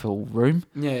half-full room.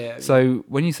 So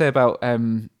when you say about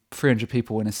 300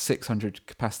 people in a 600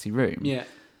 capacity room,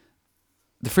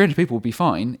 the 300 people will be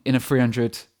fine in a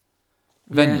 300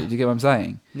 venue. Do you get what I'm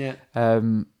saying? Yeah.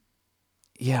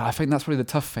 I think that's probably the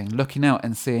tough thing, looking out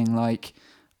and seeing like,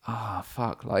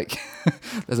 fuck, like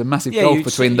there's a massive gulf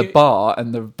between the bar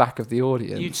and the back of the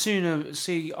audience.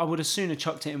 I would have sooner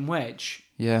chucked it in Wedge,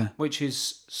 which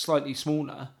is slightly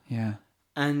smaller,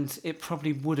 and it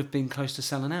probably would have been close to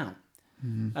selling out.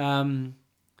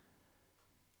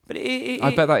 But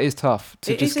I bet that is tough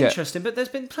to just get. It is interesting, but there's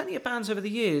been plenty of bands over the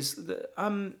years that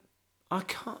I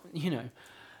can't,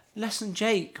 Less Than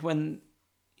Jake, when,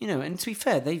 and to be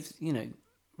fair, they've,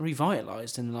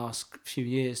 revitalised in the last few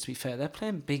years. To be fair, they're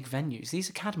playing big venues. These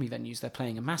academy venues they're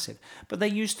playing are massive, but they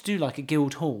used to do like a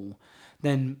Guildhall,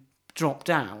 then drop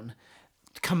down,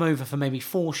 come over for maybe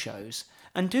 4 shows,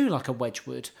 and do like a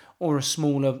Wedgwood or a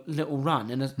smaller little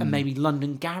run, and maybe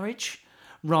London Garage,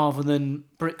 rather than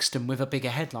Brixton with a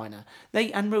bigger headliner.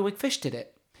 And Real Big Fish did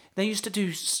it. They used to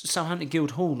do Southampton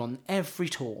Guildhall on every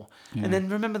tour, and then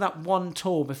remember that one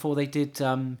tour before they did.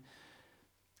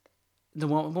 The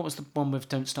one, what was the one with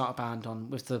Don't Start a Band on,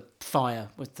 with the fire,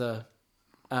 with the...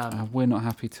 We're Not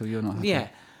Happy Till You're Not Happy. Yeah.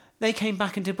 they came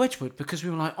back and did Wedgwood because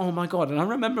we were like, oh my God. And I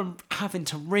remember having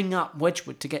to ring up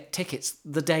Wedgwood to get tickets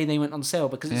the day they went on sale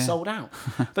because it sold out.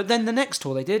 But then the next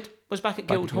tour they did was back at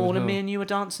Guildhall, and me and you were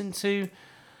dancing to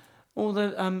all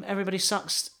the Everybody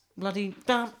Sucks bloody,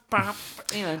 doing all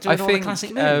the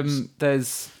classic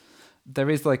moves. There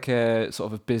is like a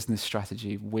sort of a business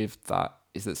strategy with that,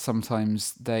 is that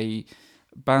sometimes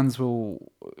bands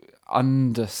will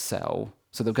undersell,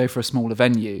 so they'll go for a smaller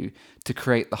venue to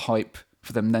create the hype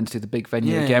for them then to do the big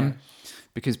venue again,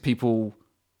 because people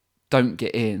don't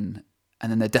get in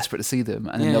and then they're desperate to see them,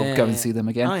 and then they'll go and see them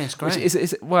again. Oh, yeah, it's great.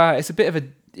 It's a bit of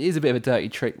a dirty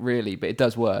trick, really, but it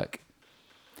does work.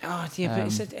 Oh, yeah, but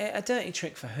it's a dirty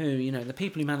trick for who? The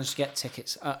people who manage to get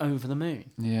tickets are over the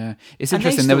moon. Yeah, it's and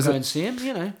interesting. They still go and see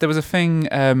him, There was a thing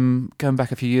going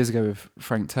back a few years ago with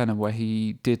Frank Turner where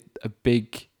he did a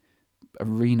big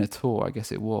arena tour, I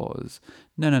guess it was.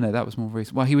 No, that was more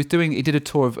recent. Well, he did a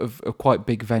tour of quite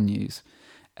big venues,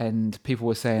 and people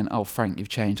were saying, "Oh, Frank, you've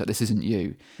changed. Like, this isn't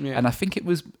you." Yeah. And I think I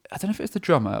don't know if it was the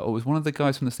drummer or it was one of the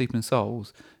guys from the Sleeping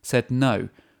Souls said, "No,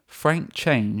 Frank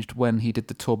changed when he did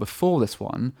the tour before this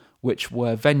one, which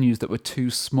were venues that were too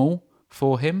small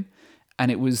for him." And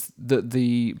it was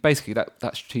basically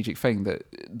that strategic thing that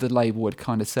the label had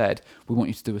kind of said, "We want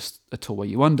you to do a tour where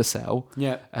you undersell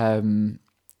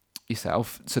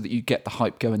yourself so that you get the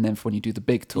hype going then for when you do the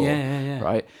big tour."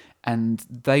 Right? And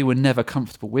they were never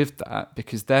comfortable with that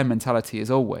because their mentality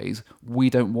is always, we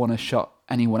don't want to shut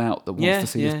anyone out that wants to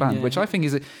see this band, which I think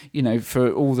is,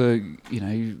 for all the,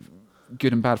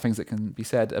 good and bad things that can be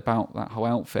said about that whole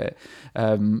outfit,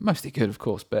 mostly good, of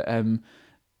course, but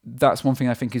that's one thing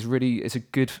I think is really it's a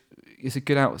good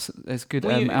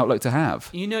outlook to have.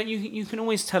 You can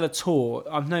always tell a tour.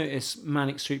 I've noticed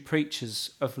Manic Street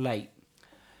Preachers of late.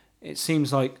 It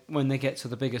seems like when they get to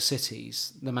the bigger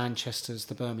cities, the Manchesters,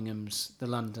 the Birminghams, the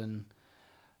London,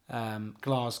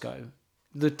 Glasgow,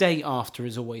 the day after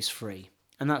is always free,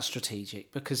 and that's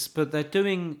strategic but they're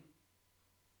doing,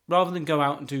 rather than go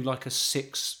out and do like a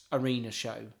 6 arena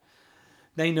show,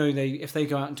 they know if they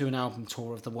go out and do an album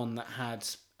tour of the one that had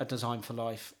A Design for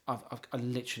Life, I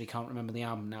literally can't remember the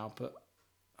album now, but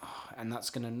and that's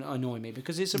going to annoy me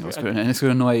because it's going to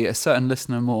annoy a certain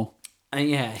listener more.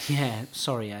 Yeah.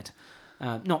 Sorry, Ed.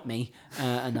 Not me.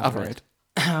 Another Ed.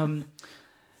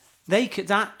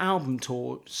 That album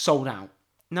tour sold out.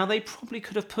 Now they probably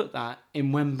could have put that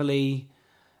in Wembley,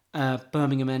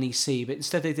 Birmingham NEC, but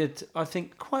instead they did, I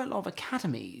think, quite a lot of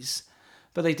academies,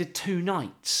 but they did 2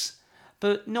 nights.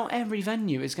 But not every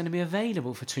venue is going to be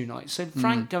available for 2 nights. So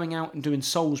Frank going out and doing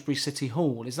Salisbury City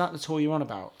Hall, is that the tour you're on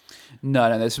about?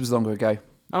 No, this was longer ago.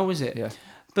 Oh, is it? Yeah.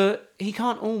 But he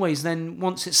can't always then,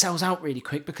 once it sells out really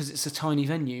quick because it's a tiny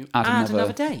venue, add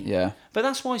another day. Yeah. But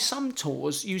that's why some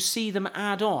tours, you see them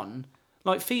add on,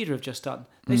 like Feeder have just done.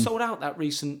 They sold out that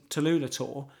recent Tallulah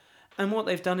tour, and what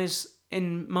they've done is,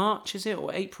 in March, is it,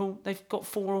 or April, they've got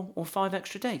 4 or 5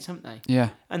 extra dates, haven't they?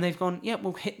 Yeah. And they've gone,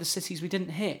 we'll hit the cities we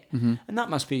didn't hit. Mm-hmm. And that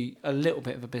must be a little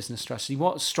bit of a business strategy.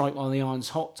 What strike while the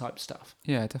iron's hot type stuff.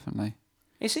 Yeah, definitely.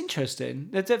 It's interesting.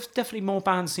 There's definitely more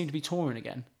bands seem to be touring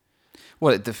again.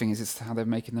 Well, the thing is, it's how they're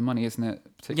making the money, isn't it?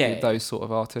 Particularly those sort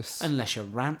of artists. Unless you're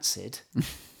Rancid.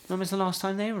 When was the last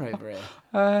time they were over here?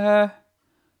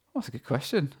 That's a good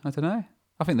question. I don't know.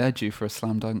 I think they're due for a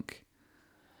slam dunk.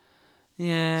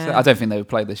 Yeah. So I don't think they would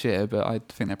play this year, but I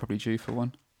think they're probably due for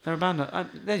one. They're a band.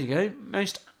 There you go.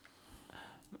 Most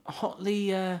hotly,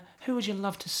 who would you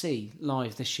love to see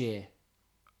live this year?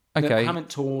 Okay. That haven't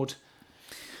toured.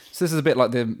 So this is a bit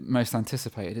like the most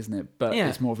anticipated, isn't it? But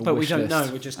it's more of a wish list. But we don't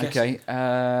know. We're just guessing.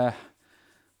 Okay.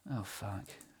 Oh, fuck.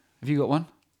 Have you got one?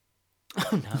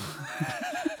 Oh, no.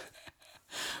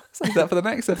 Save that for the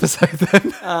next episode,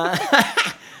 then.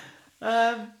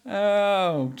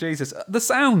 Oh, Jesus. The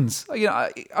Sounds.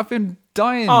 I've been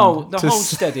dying. Oh, the Hold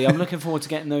Steady. I'm looking forward to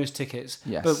getting those tickets.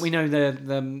 Yes. But we know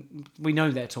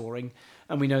they're touring,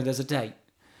 and we know there's a date.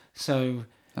 So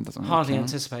hardly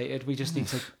anticipated. We just need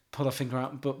to pull our finger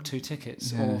out and book 2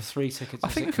 tickets or 3 tickets. I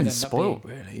think we've been spoiled,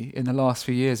 really, in the last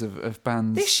few years of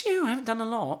bands. This year, I haven't done a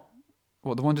lot.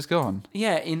 What, the one just gone?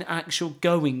 Yeah, in actual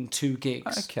going to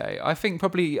gigs. Okay, I think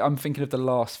probably I'm thinking of the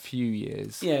last few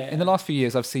years. Yeah. In the last few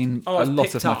years, I've seen a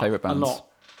lot of my favourite bands. A lot.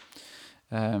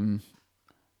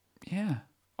 Yeah.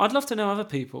 I'd love to know other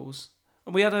people's.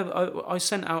 I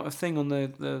sent out a thing on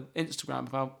the Instagram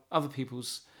about other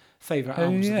people's favourite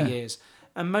albums of the years,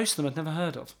 and most of them I'd never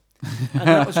heard of. And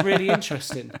that was really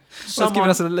interesting. It's giving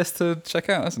us a list to check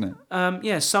out, hasn't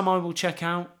it? Some I will check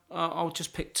out. I'll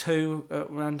just pick 2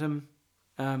 at random,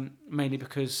 mainly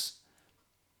because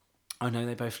I know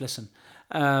they both listen.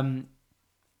 My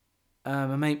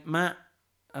mate Matt,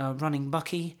 Running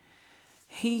Bucky,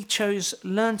 he chose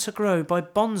Learn to Grow by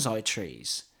Bonsai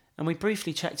Trees. And we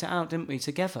briefly checked it out, didn't we,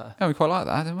 together? Oh, we quite like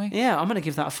that, didn't we? Yeah, I'm going to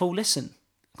give that a full listen.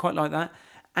 Quite like that.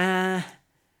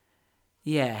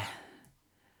 Yeah.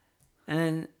 And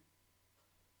then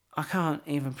I can't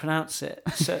even pronounce it.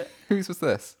 So, Whose was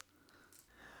this?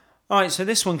 all right, so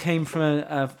this one came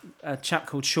from a chap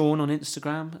called Sean on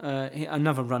Instagram,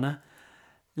 another runner.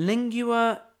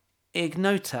 Lingua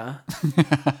Ignota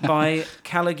by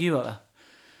Caligula.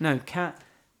 No,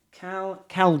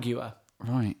 Calgua.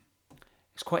 Right.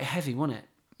 It's quite heavy, wasn't it?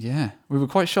 Yeah. We were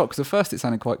quite shocked because at first it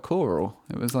sounded quite choral.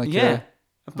 It was like... Yeah.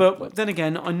 But then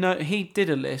again, I know he did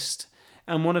a list,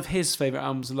 and one of his favourite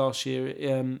albums last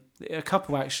year, a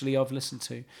couple actually I've listened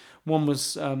to. One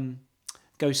was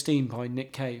Go Steam by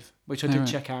Nick Cave, which I did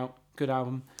check out. Good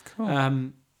album.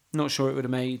 Cool. Not sure it would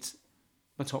have made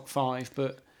my top 5,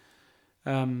 but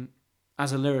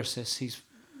as a lyricist, he's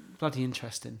bloody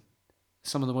interesting.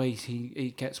 Some of the ways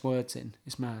he gets words in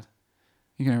is mad.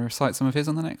 You going to recite some of his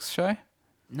on the next show?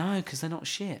 No, because they're not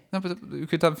shit. No, but we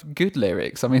could have good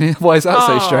lyrics. I mean, why is that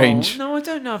so strange? No, I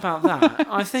don't know about that.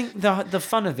 I think the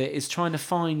fun of it is trying to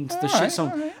find the shit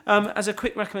song. As a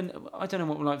quick recommend, I don't know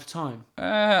what we're like for time.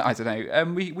 I don't know.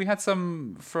 We had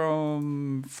some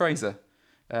from Fraser,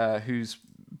 who's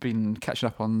been catching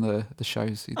up on the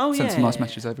shows. He sent some nice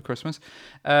messages over Christmas.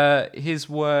 His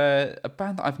were a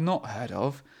band that I've not heard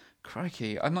of.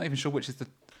 Crikey, I'm not even sure which is the...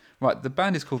 Right, the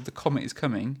band is called The Comet Is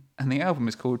Coming, and the album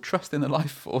is called Trust in the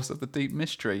Life Force of the Deep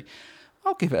Mystery.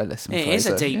 I'll give it a listen. It is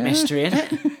a deep mystery,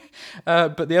 isn't it?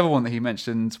 But the other one that he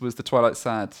mentioned was The Twilight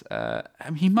Sad.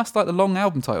 He must like the long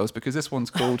album titles, because this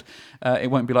one's called It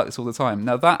Won't Be Like This All the Time.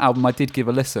 Now, that album I did give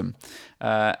a listen,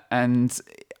 and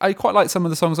I quite like some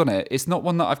of the songs on it. It's not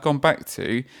one that I've gone back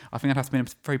to. I think I'd have to be in a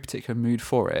very particular mood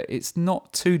for it. It's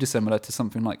not too dissimilar to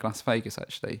something like Las Vegas,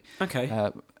 actually.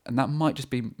 Okay. And that might just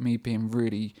be me being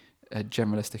really...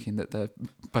 generalistic in that they're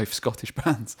both Scottish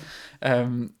bands,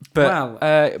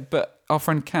 but our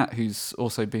friend Kat, who's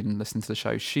also been listening to the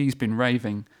show, she's been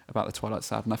raving about The Twilight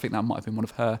Sad, and I think that might have been one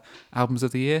of her albums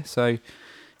of the year. So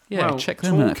check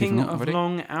them out. Talking of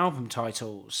long album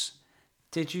titles,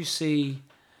 did you see?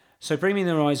 So Bring Me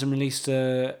the Horizon released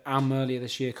an album earlier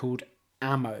this year called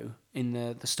Ammo in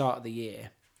the start of the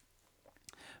year,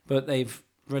 but they've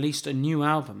released a new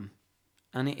album,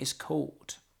 and it is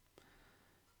called...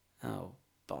 Oh,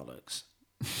 bollocks.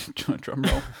 Do you want a drum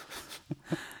roll?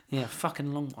 Yeah,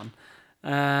 fucking long one.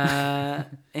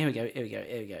 Here we go.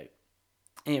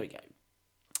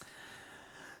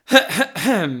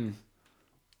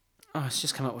 Oh, it's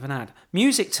just come up with an ad.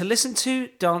 Music to listen to,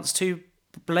 dance to,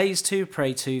 blaze to,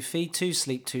 pray to, feed to,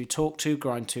 sleep to, talk to,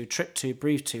 grind to, trip to,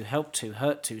 breathe to, help to,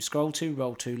 hurt to, scroll to,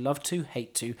 roll to, love to,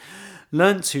 hate to,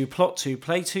 learn to, plot to,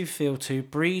 play to, feel to,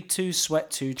 breathe to, sweat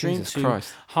to, dream Jesus to,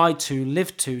 Christ. hide to,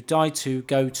 live to, die to,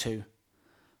 go to.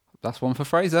 That's one for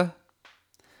Fraser.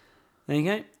 There you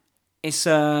go. It's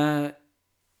 2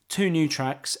 new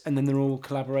tracks, and then they're all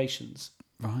collaborations.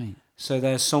 Right. So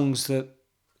they're songs that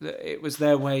it was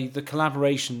their way. The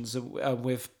collaborations are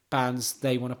with bands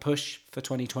they want to push for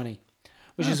 2020,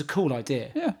 which is a cool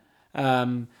idea. Yeah.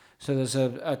 So there's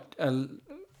a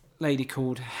lady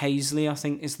called Hazley, I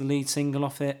think, is the lead single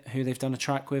off it, who they've done a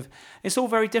track with. It's all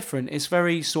very different. It's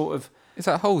very sort of... Is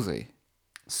that Halsey?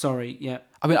 Sorry, yeah.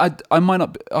 I mean, I might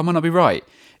not be right.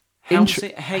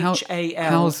 Halsey,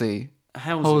 H-A-L...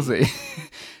 Halsey.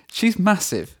 She's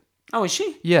massive. Oh, is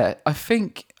she? Yeah, I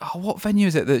think... Oh, what venue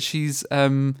is it that she's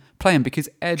playing? Because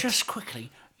Ed... Just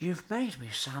quickly... You've made me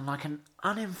sound like an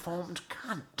uninformed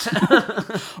cunt.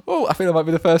 Oh, I think that might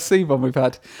be the first C-bomb we've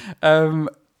had. Ed,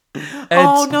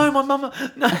 oh, no, my mum...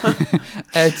 No.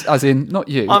 Ed, as in, not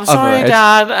you. I'm sorry,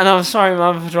 Dad, and I'm sorry,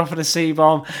 Mum, for dropping a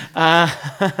C-bomb.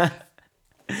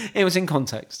 It was in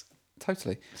context.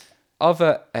 Totally.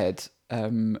 Other Ed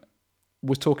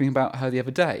was talking about her the other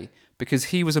day, because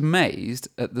he was amazed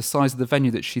at the size of the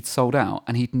venue that she'd sold out,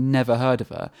 and he'd never heard of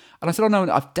her. And I said, oh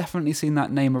no, I've definitely seen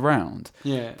that name around.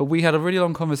 Yeah. But we had a really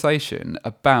long conversation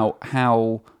about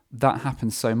how that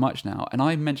happens so much now. And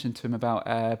I mentioned to him about,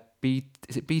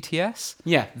 is it BTS?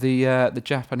 Yeah. The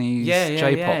Japanese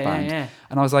J-pop band. Yeah.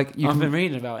 And I was like... I've been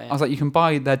reading about it. I was like, you can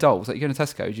buy their dolls. Like, you go to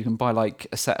Tesco's, you can buy like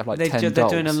a set of like 10 dolls. They're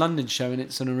doing a London show and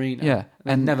it's an arena. Yeah.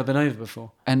 They've never been over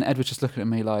before. And Ed was just looking at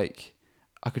me like...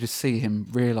 I could just see him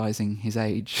realising his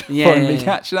age. Yeah.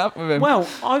 Catching up with him. Well,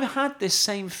 I've had this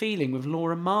same feeling with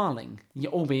Laura Marling,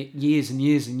 albeit years and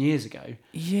years and years ago.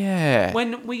 Yeah.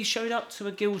 When we showed up to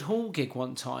a Guildhall gig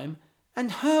one time,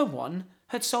 and her one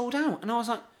had sold out. And I was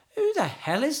like, who the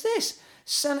hell is this?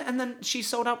 And then she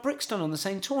sold out Brixton on the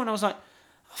same tour. And I was like,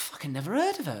 I fucking never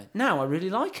heard of her. Now I really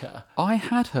like her. I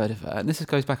had heard of her, and this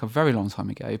goes back a very long time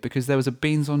ago because there was a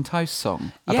Beans on Toast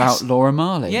song Yes. about Laura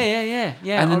Marley. Yeah.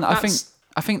 And then Oh,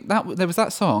 I think that there was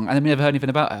that song, and then we never heard anything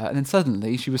about her, and then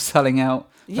suddenly she was selling out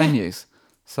venues.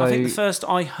 So I think the first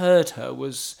I heard her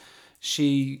was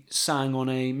she sang on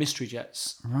a Mystery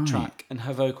Jets track, and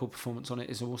her vocal performance on it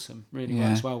is awesome. Really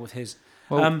works well with his.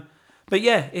 Well- But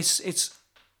yeah, it's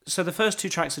so the first 2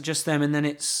 tracks are just them, and then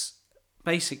it's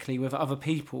basically with other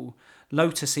people.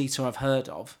 Lotus Eater I've heard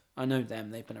of. I know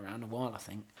them. They've been around a while, I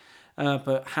think.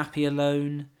 But Happy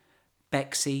Alone,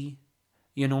 Bexy,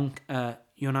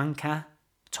 Yonanka,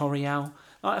 Toriel.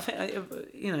 I think,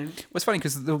 you know. Well, it's funny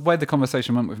because the way the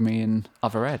conversation went with me in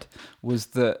Other Ed was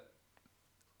that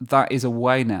is a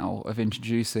way now of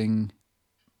introducing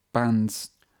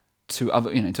bands to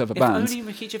other bands. If only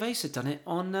Ricky Gervais had done it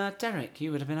on Derek,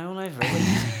 you would have been all over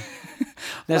it.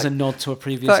 There's a nod to a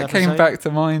previous that episode. came back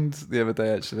to mind the other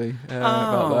day, actually,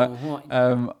 about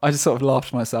that. I just sort of laughed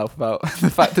to myself about the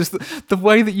fact that the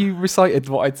way that you recited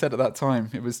what I'd said at that time,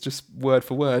 it was just word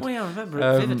for word. Oh, yeah, I remember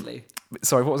it vividly.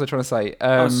 Sorry, what was I trying to say?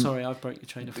 Sorry, I broke your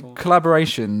train of thought.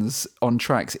 Collaborations on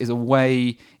tracks is a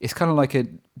way, it's kind of like a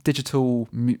digital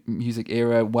music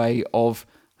era way of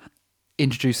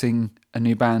introducing a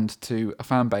new band to a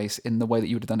fan base in the way that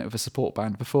you would have done it with a support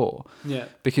band before. Yeah.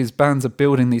 Because bands are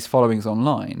building these followings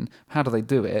online. How do they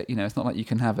do it? You know, it's not like you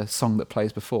can have a song that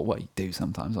plays before. Well, you do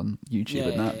sometimes on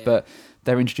YouTube but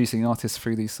they're introducing artists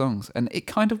through these songs. And it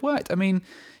kind of worked. I mean,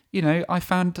 you know, I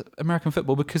found American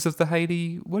football because of the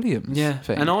Hayley Williams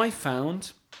thing. And I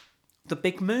found The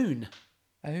Big Moon.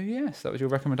 Oh, yes, that was your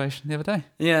recommendation the other day.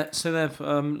 Yeah, so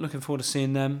they're looking forward to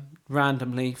seeing them.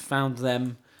 Randomly found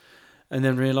them and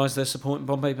then realised they're supporting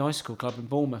Bombay Bicycle Club in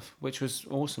Bournemouth, which was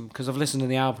awesome because I've listened to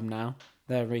the album now,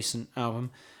 their recent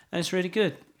album, and it's really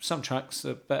good. Some tracks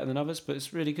are better than others, but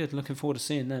it's really good. Looking forward to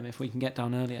seeing them if we can get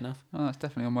down early enough. Oh, that's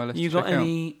definitely on my list. You to got check out.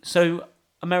 any? So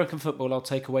American football, I'll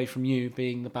take away from you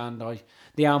being the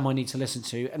album I need to listen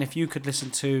to, and if you could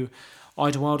listen to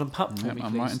Idlewild and Pup for me,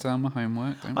 I'm please. writing down my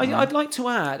homework. Don't worry. I'd like to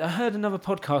add, I heard another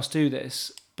podcast do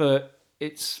this, but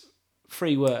it's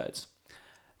 3 words.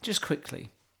 Just quickly,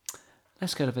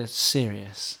 let's get a bit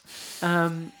serious.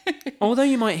 Although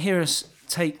you might hear us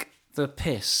take the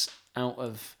piss out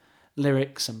of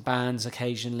lyrics and bands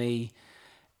occasionally,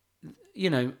 you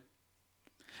know.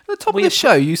 At the top of the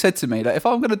show, you said to me that if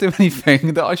I'm going to do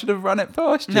anything, that I should have run it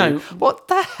past you. No. What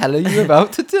the hell are you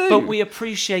about to do? But we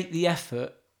appreciate the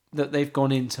effort that they've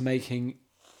gone into making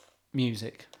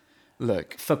music.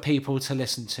 Look, for people to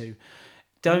listen to.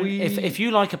 If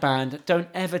you like a band, don't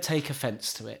ever take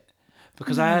offence to it.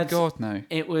 Because God, no.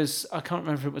 It was, I can't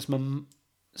remember if it was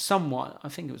I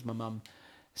think it was my mum,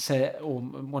 said, or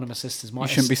one of my sisters might You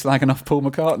shouldn't be slagging off Paul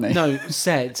McCartney. No,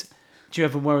 said, do you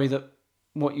ever worry that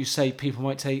what you say people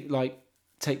might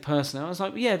take personally? I was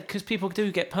like, yeah, because people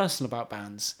do get personal about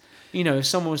bands. You know, if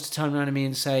someone was to turn around to me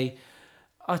and say,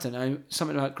 I don't know,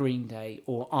 something about Green Day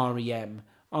or R.E.M.,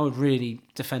 I would really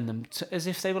defend them as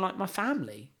if they were like my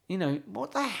family. You know,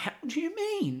 what the hell do you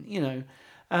mean? You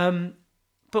know,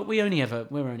 but we're only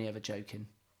ever joking.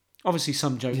 Obviously,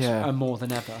 some jokes are more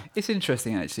than ever. It's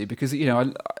interesting actually because you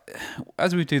know,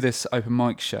 as we do this open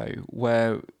mic show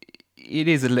where it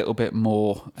is a little bit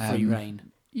more free reign.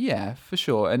 Yeah, for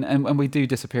sure, and we do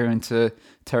disappear into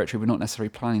territory we're not necessarily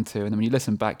planning to, and then when you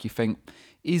listen back, you think,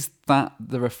 is that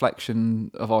the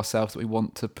reflection of ourselves that we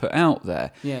want to put out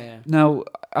there? Yeah. Now,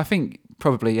 I think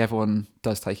probably everyone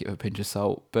does take it with a pinch of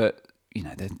salt, but you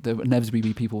know, there will inevitably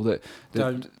be people that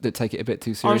take it a bit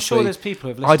too seriously. I'm sure there's people who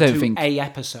have listened to a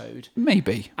episode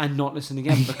maybe and not listened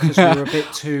again because we were a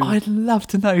bit too. I'd love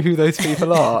to know who those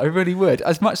people are. I really would.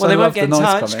 As much as they I won't love get the in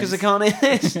nice touch because they can't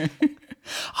hear this.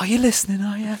 Are you listening?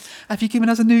 Are you? Have you given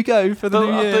us a new go for the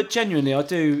new year? But genuinely, I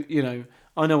do. You know,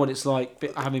 I know what it's like.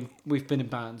 We've been in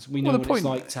bands. We know what it's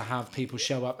like to have people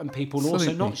show up and people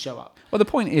also not show up. Well, the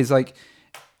point is, like,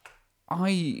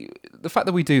 the fact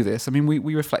that we do this. I mean,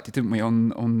 we reflected, didn't we,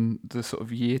 on the sort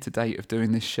of year to date of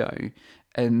doing this show,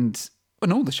 and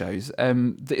on all the shows.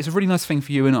 That it's a really nice thing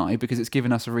for you and I because it's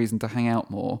given us a reason to hang out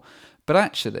more. But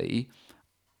actually,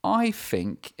 I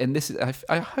think, and this is,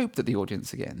 I hope that the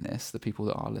audience are getting this, the people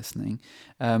that are listening,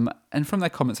 and from their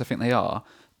comments, I think they are,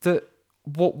 that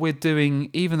what we're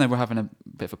doing, even though we're having a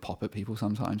bit of a pop at people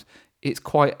sometimes, it's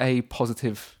quite a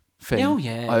positive thing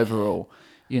overall.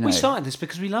 You know, we started this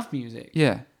because we love music.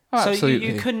 Yeah. Oh, so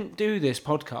absolutely. you couldn't do this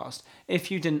podcast if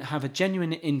you didn't have a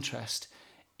genuine interest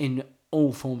in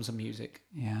all forms of music.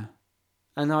 Yeah.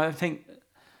 And I think,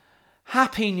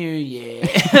 Happy New Year.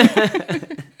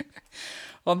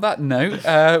 On that note,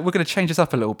 we're going to change this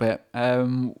up a little bit.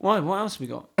 Why? What else have we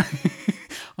got?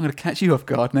 I'm going to catch you off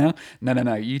guard now.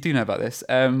 No. You do know about this.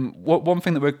 One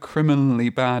thing that we're criminally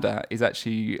bad at is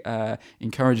actually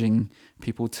encouraging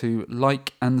people to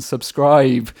like and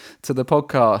subscribe to the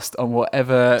podcast on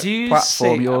whatever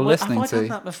platform you're listening to. Have I done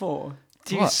that before?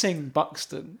 Do you sing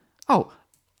Buxton? Oh,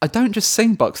 I don't just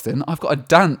sing Buxton. I've got to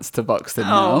dance to Buxton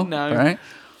now. Oh, no. Right?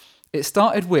 It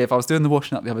started with, I was doing the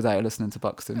washing up the other day listening to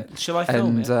Buxton. Shall I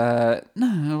film it?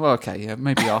 No, well, okay, yeah,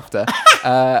 maybe after.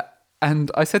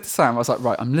 And I said to Sam, I was like,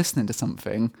 right, I'm listening to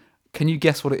something. Can you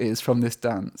guess what it is from this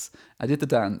dance? I did the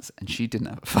dance, and she didn't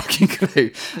have a fucking clue.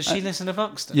 Does she listen to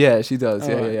Buxton? Yeah, she does.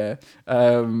 Oh, Yeah.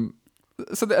 And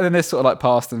then this sort of like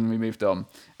passed, and we moved on.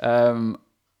 And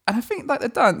I think like the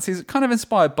dance is kind of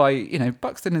inspired by,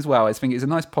 Buxton as well. I think it's a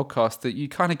nice podcast that you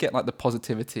kind of get like the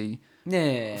positivity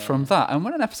from that. And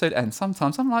when an episode ends,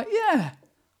 sometimes I'm like, yeah,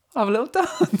 I'll have a little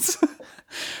dance.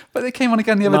 But they came on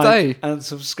again the other day. And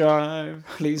subscribe.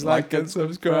 Please like and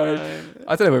subscribe.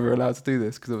 I don't know whether we're allowed to do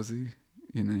this because obviously,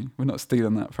 we're not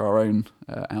stealing that for our own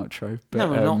outro. But, no,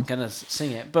 we're not going to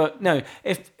sing it. But no,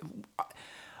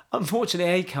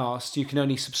 unfortunately, Acast, you can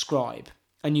only subscribe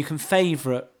and you can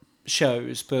favourite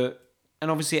shows,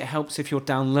 and obviously it helps if you're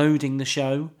downloading the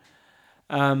show.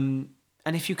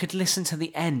 And if you could listen to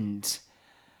the end,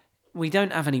 we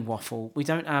don't have any waffle. We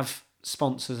don't have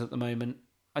sponsors at the moment.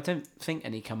 I don't think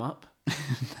any come up. No.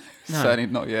 Certainly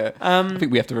not yet. I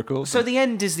think we have to record. So the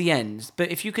end is the end, but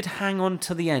if you could hang on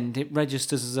to the end, it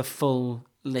registers as a full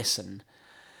listen.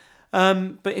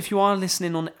 But if you are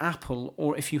listening on Apple,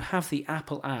 or if you have the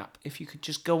Apple app, if you could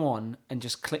just go on and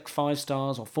just click 5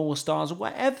 stars or 4 stars or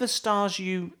whatever stars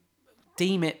you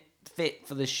deem it fit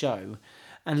for the show,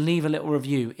 and leave a little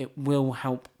review, it will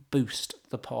help boost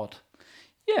the pod.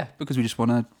 Yeah, because we just want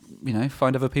to,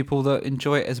 find other people that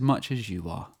enjoy it as much as you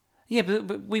are. Yeah,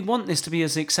 but we want this to be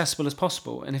as accessible as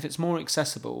possible. And if it's more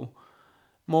accessible,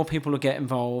 more people will get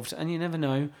involved. And you never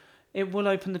know, it will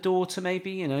open the door to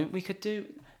maybe, we could do,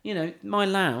 my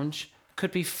lounge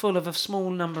could be full of a small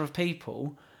number of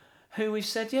people who we've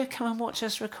said, yeah, come and watch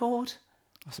us record.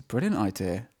 That's a brilliant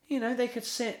idea. They could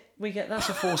sit, that's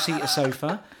a 4-seater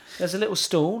sofa. There's a little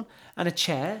stool and a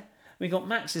chair. We got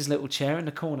Max's little chair in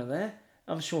the corner there.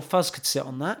 I'm sure Fuzz could sit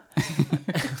on that.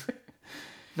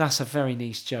 That's a very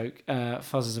niche joke.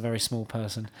 Fuzz is a very small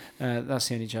person. That's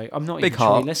the only joke. I'm not even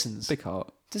sure he listens. Big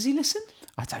heart. Does he listen?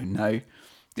 I don't know.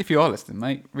 If you are listening,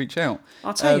 mate, reach out.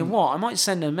 I'll tell you what, I might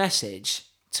send a message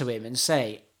to him and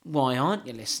say, why aren't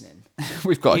you listening?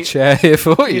 We've got a chair here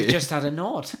for you. You've just had a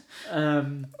nod.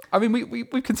 I mean,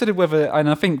 we've considered whether, and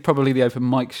I think probably the open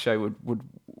mic show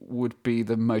would be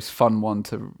the most fun one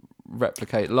to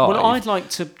replicate live. Well, I'd like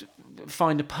to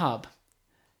find a pub.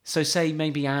 So say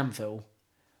maybe Anvil,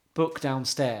 book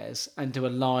downstairs and do a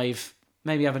live,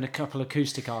 maybe having a couple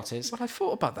acoustic artists. Well, I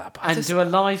thought about that. But do a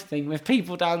live thing with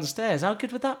people downstairs. How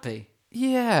good would that be?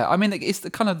 Yeah, I mean, it's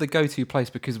kind of the go-to place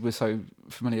because we're so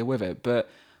familiar with it, but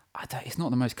it's not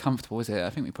the most comfortable, is it? I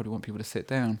think we probably want people to sit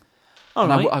down. All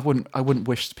right. I wouldn't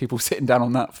wish people sitting down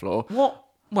on that floor. What?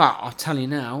 Well, I'll tell you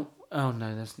now. Oh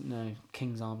no, there's no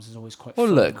King's Arms is always quite. Well,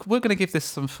 full. look, we're going to give this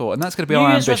some thought, and that's going to be New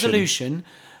our Year's ambition. resolution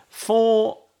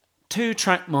for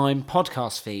 2-Track Mime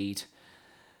podcast feed.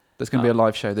 There's going to be a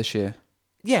live show this year.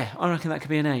 Yeah, I reckon that could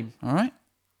be a name. All right.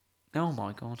 Oh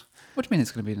my god. What do you mean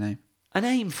it's going to be a name? A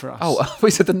name for us. Oh,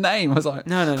 we said the name. I was like,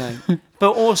 no.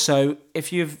 But also,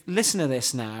 if you've listened to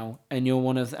this now and you're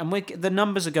one of, and the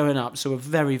numbers are going up, so we're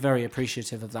very, very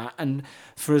appreciative of that. And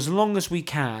for as long as we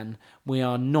can, we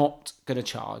are not going to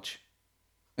charge.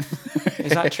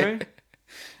 Is that true?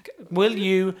 Will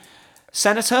you,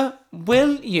 Senator?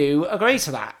 Will you agree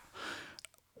to that?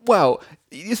 well,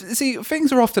 you see,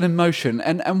 things are often in motion,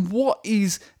 and what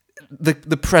is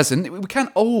the present? We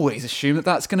can't always assume that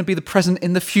that's going to be the present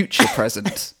in the future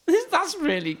present. That's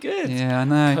really good. Yeah, I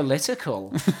know.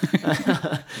 Political.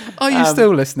 Are you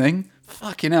still listening?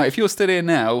 Fucking hell. If you're still here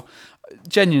now,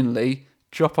 genuinely,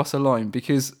 drop us a line,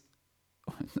 because...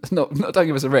 don't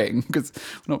give us a ring, because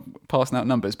we're not passing out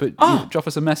numbers, but drop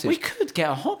us a message. We could get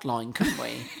a hotline, couldn't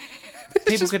we?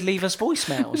 People could leave us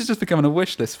voicemails. It's just becoming a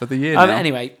wish list for the year now.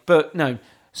 Anyway, but no.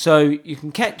 So you can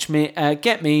get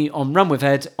me on Run With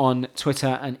Ed on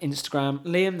Twitter and Instagram.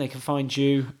 Liam, they can find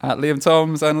you at Liam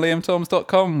Toms and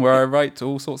liamtoms.com, where I write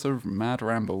all sorts of mad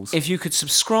rambles. If you could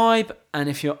subscribe, and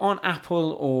if you're on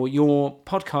Apple or your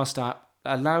podcast app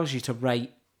allows you to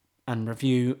rate and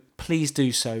review, please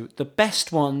do so. The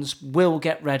best ones will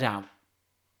get read out.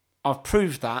 I've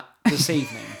proved that this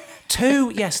evening.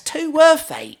 Two were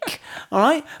fake, all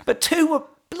right? But 2 were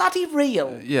bloody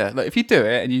real. Yeah, like if you do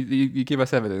it and you give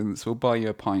us evidence, we'll buy you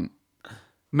a pint.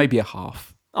 Maybe a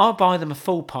half. I'll buy them a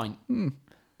full pint.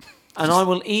 And I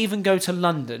will even go to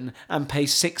London and pay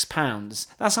 £6.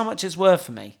 That's how much it's worth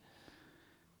for me.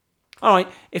 All right,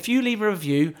 if you leave a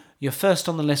review, you're first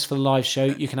on the list for the live show.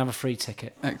 You can have a free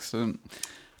ticket. Excellent.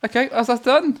 Okay, that's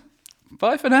done.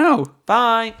 Bye for now.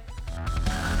 Bye.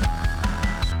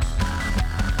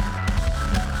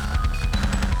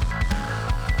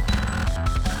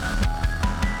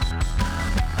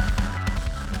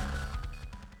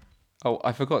 Oh,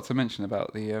 I forgot to mention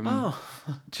about the... Oh.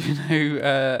 Do you know...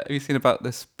 have you seen about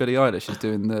this Billie Eilish is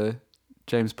doing the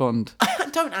James Bond?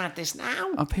 Don't add this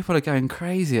now. Oh, people are going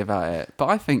crazy about it. But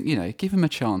I think, give him a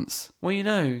chance. Well, you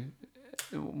know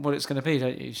what it's going to be,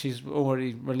 don't you? She's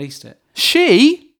already released it. She?